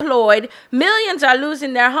unemployed. Millions are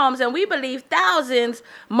losing their homes, and we believe thousands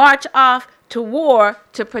march off to war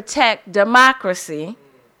to protect democracy,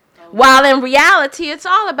 while in reality, it's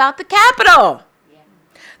all about the capital.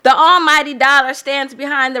 The almighty dollar stands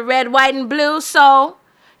behind the red, white, and blue, so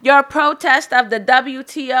your protest of the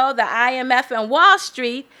WTO, the IMF, and Wall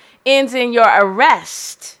Street ends in your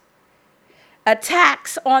arrest.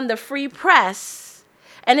 Attacks on the free press.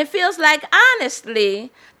 And it feels like,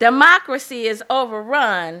 honestly, democracy is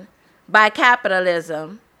overrun by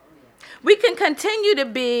capitalism. We can continue to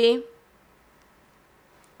be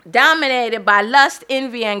dominated by lust,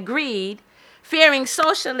 envy, and greed, fearing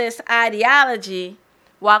socialist ideology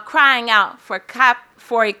while crying out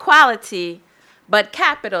for equality, but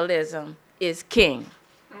capitalism is king.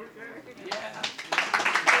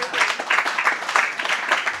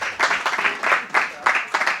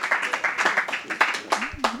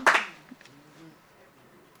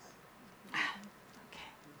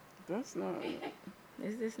 That's not.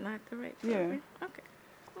 Is this not the right Yeah.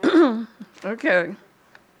 program? Okay. Okay.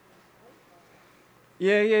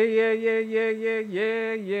 Yeah, yeah, yeah, yeah, yeah, yeah,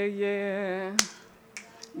 yeah, yeah, yeah.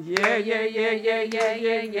 Yeah, yeah, yeah, yeah, yeah,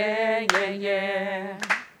 yeah, yeah, yeah, yeah.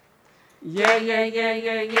 Yeah, yeah, yeah,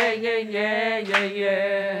 yeah, yeah, yeah, yeah, yeah,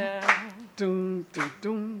 yeah. Doom, doom,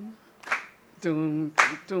 doom. Doom,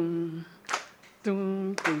 doom, doom.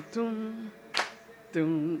 Doom, doom, doom.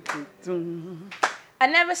 Doom, doom, doom. I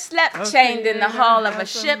never slept chained in the hull of a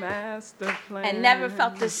ship and never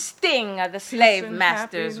felt the sting of the slave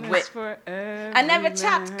master's whip. I never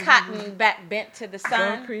chopped cotton back bent to the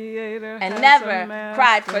sun and never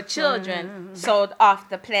cried for children sold off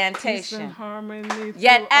the plantation.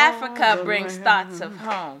 Yet Africa brings thoughts of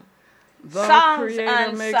home. Songs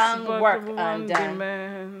unsung, work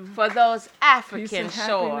undone. For those African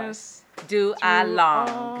shores do I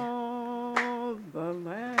long. The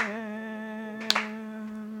land.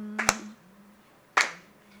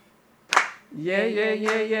 Yeah, yeah,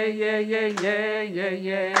 yeah, yeah, yeah, yeah, yeah, yeah,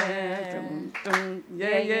 yeah. Dum, dum.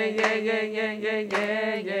 Yeah, yeah, yeah, yeah, yeah, yeah,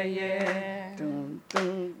 yeah, yeah, yeah. Dum,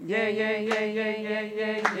 dum. Yeah, yeah, yeah, yeah, yeah,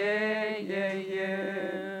 yeah, yeah, yeah,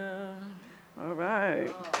 yeah. All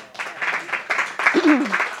right. All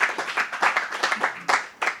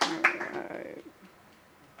right.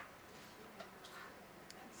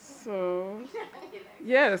 So,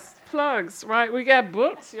 yes, plugs, right? We got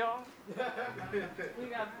books, y'all. We got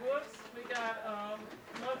books. We got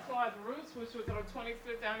Mudcloth Roots, which was our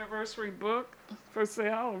 25th anniversary book for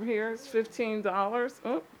sale over here. It's $15.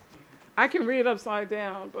 Oh, I can read upside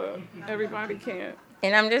down, but everybody can't.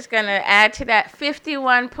 And I'm just going to add to that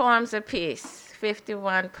 51 poems apiece.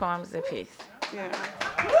 51 poems apiece. Yeah.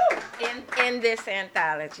 In this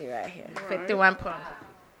anthology right here. Right. 51 poems.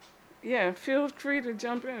 Yeah, feel free to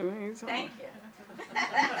jump in. Thank you.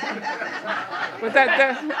 But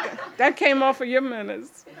that came off of your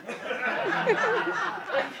minutes.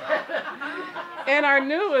 And our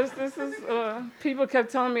newest, this is, people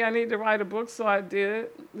kept telling me I need to write a book, so I did.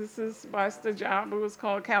 This is by Stajabu. It's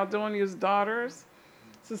called Caldonia's Daughters.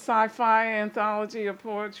 It's a sci-fi anthology of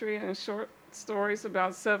poetry and short stories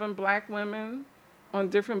about 7 black women on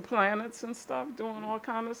different planets and stuff, doing all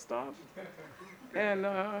kind of stuff. And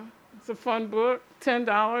it's a fun book,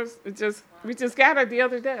 $10. We just got it the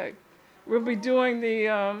other day. We'll be doing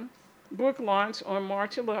the book launch on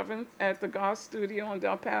March 11th at the Goth Studio in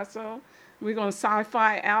Del Paso. We're going to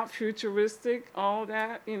sci-fi out, futuristic, all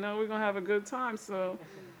that. We're going to have a good time. So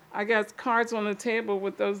I got cards on the table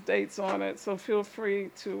with those dates on it. So feel free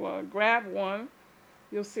to grab one.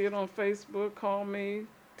 You'll see it on Facebook. Call me,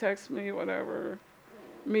 text me, whatever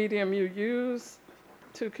medium you use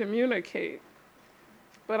to communicate.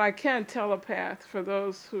 But I can telepath for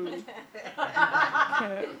those who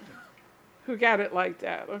got it like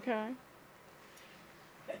that, okay?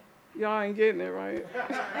 Y'all ain't getting it right.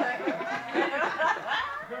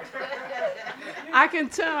 I can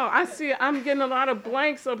tell. I see I'm getting a lot of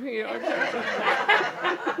blanks up here, okay?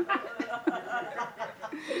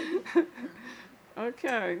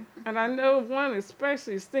 Okay. And I know one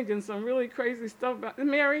especially is thinking some really crazy stuff about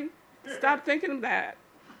Mary, stop thinking of that.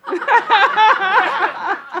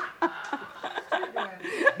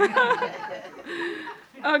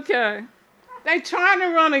 Okay. They trying to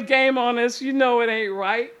run a game on us. You know it ain't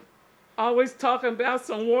right. Always talking about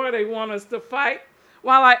some war they want us to fight.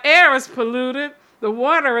 While our air is polluted, the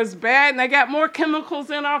water is bad, and they got more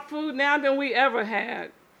chemicals in our food now than we ever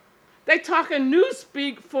had. They talking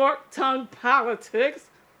newspeak, fork-tongued politics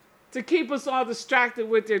to keep us all distracted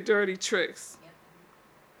with their dirty tricks.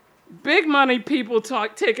 Big money people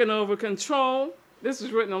taking over control. This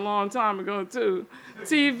was written a long time ago, too.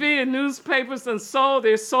 TV and newspapers and sold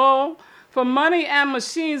their soul for money and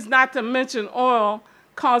machines, not to mention oil,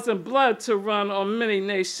 causing blood to run on many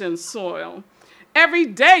nations' soil. Every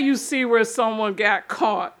day you see where someone got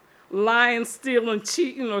caught, lying, stealing,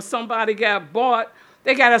 cheating, or somebody got bought.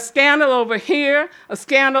 They got a scandal over here, a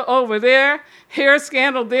scandal over there, here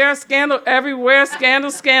scandal there, scandal everywhere, scandal,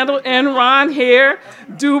 Enron here,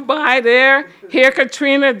 Dubai there, here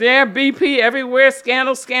Katrina there, BP everywhere,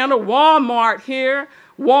 scandal, Walmart here,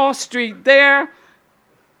 Wall Street there,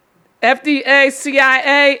 FDA,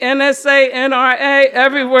 CIA, NSAA, NRA,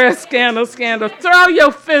 everywhere, scandal. Throw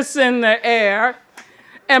your fists in the air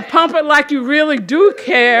and pump it like you really do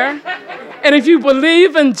care. And if you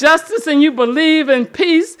believe in justice and you believe in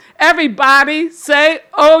peace, everybody say,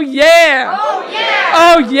 oh yeah. Oh yeah.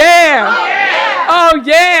 Oh yeah. Oh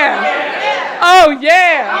yeah. Oh yeah. Oh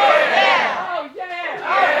yeah. Oh yeah.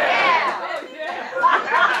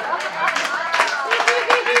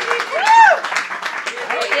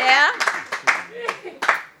 Oh yeah.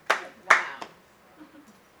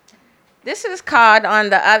 This is called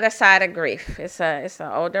On the Other Side of Grief. It's an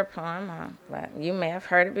older poem, but you may have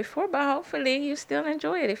heard it before, but hopefully you still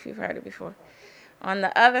enjoy it if you've heard it before. On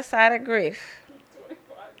the Other Side of Grief.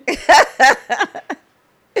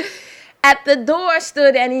 At the door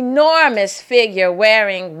stood an enormous figure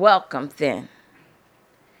wearing welcome thin.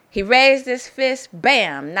 He raised his fist,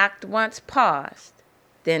 bam, knocked once, paused,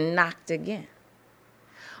 then knocked again.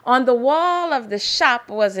 On the wall of the shop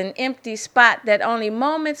was an empty spot that only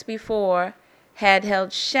moments before had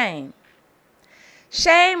held shame.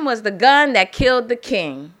 Shame was the gun that killed the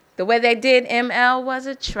king. The way they did ML was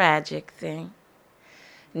a tragic thing.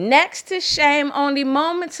 Next to shame, only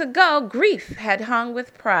moments ago, grief had hung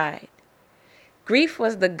with pride. Grief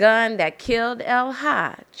was the gun that killed El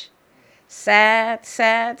Hajj. Sad,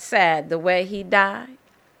 sad, sad the way he died.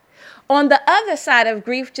 On the other side of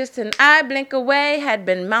grief, just an eye blink away, had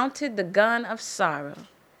been mounted the gun of sorrow.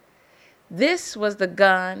 This was the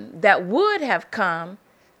gun that would have come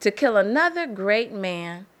to kill another great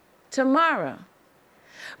man tomorrow.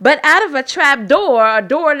 But out of a trap door, a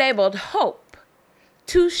door labeled hope,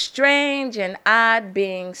 two strange and odd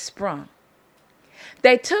beings sprung.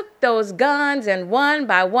 They took those guns and one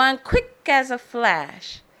by one, quick as a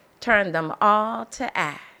flash, turned them all to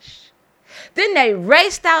ash. Then they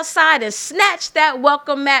raced outside and snatched that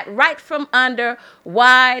welcome mat right from under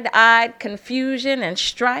wide-eyed confusion and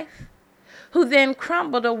strife, who then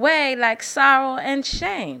crumbled away like sorrow and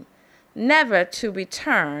shame, never to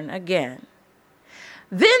return again.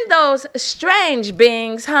 Then those strange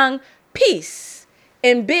beings hung peace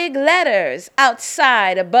in big letters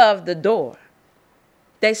outside above the door.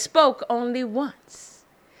 They spoke only once,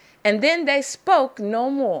 and then they spoke no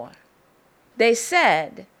more. They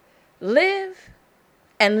said, live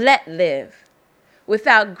and let live,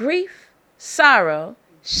 without grief, sorrow,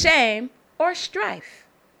 shame, or strife.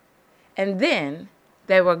 And then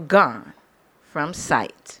they were gone from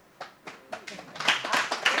sight.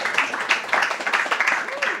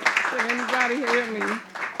 Did anybody hear me?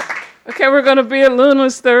 Okay, we're going to be at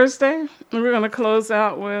Luna's Thursday, and we're going to close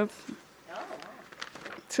out with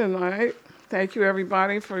tonight. Thank you,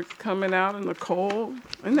 everybody, for coming out in the cold.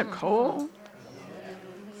 In the cold?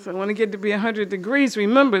 So when it get to be 100 degrees,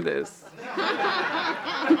 remember this.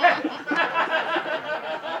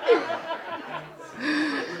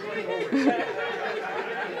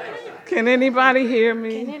 Can anybody hear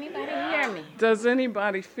me? Can anybody hear me? Does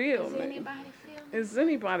anybody feel Does me? anybody feel me? Is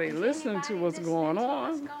anybody listening to what's going What's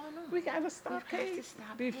on? going on? We gotta stop We've got to hate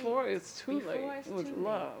stop before hate. it's too Before late. it's With too late.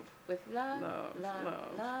 love. With love, Love, love,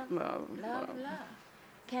 love, love, love, love, love. love.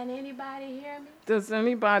 Can anybody hear me? Does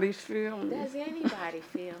anybody feel me? Does anybody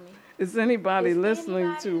feel me? Is anybody Is listening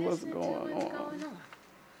anybody to what's listening to going what's on? going on?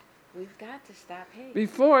 We've got to stop hate.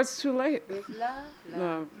 Before it's too late. With love,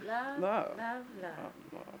 love, love, love, love,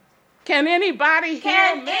 love. Can anybody hear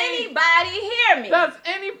Can me? anybody hear me? Does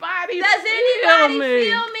anybody Does feel anybody me?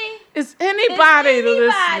 feel me? Is anybody,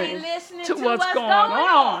 Is anybody listening to what's going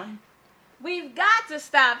on? We've got to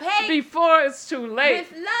stop hate. Before it's too late.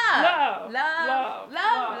 With love. Love, Love, love,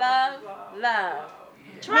 love, love, love, love.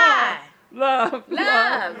 Try. Love,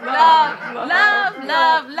 Love, love, love,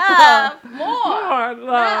 love, love. More. More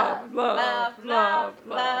love, love, love,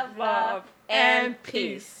 love, love, and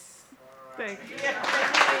peace. Thank you.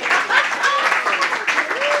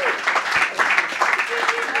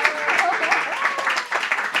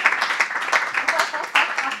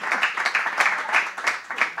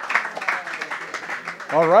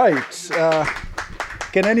 All right.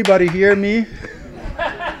 Can anybody hear me?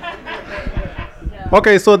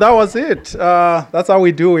 Okay, so that was it. That's how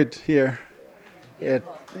we do it here.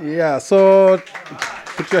 Yeah, so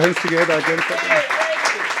put your hands together again.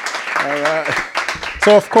 All right.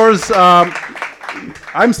 So, of course,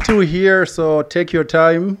 I'm still here, so take your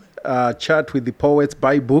time, chat with the poets,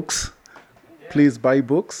 buy books. Please buy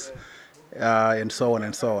books, and so on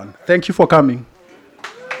and so on. Thank you for coming.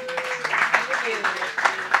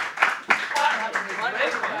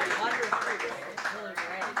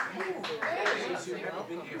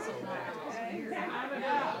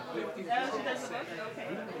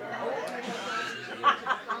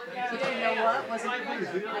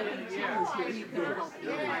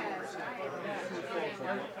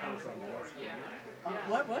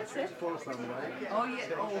 What was it? Oh,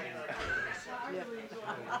 yeah. Oh.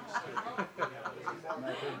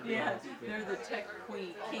 Yeah, they're the tech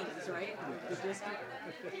kings, right? The district.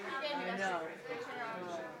 I know.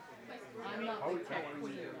 I'm not the tech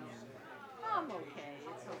queen. I'm okay.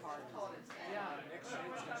 It's so hard.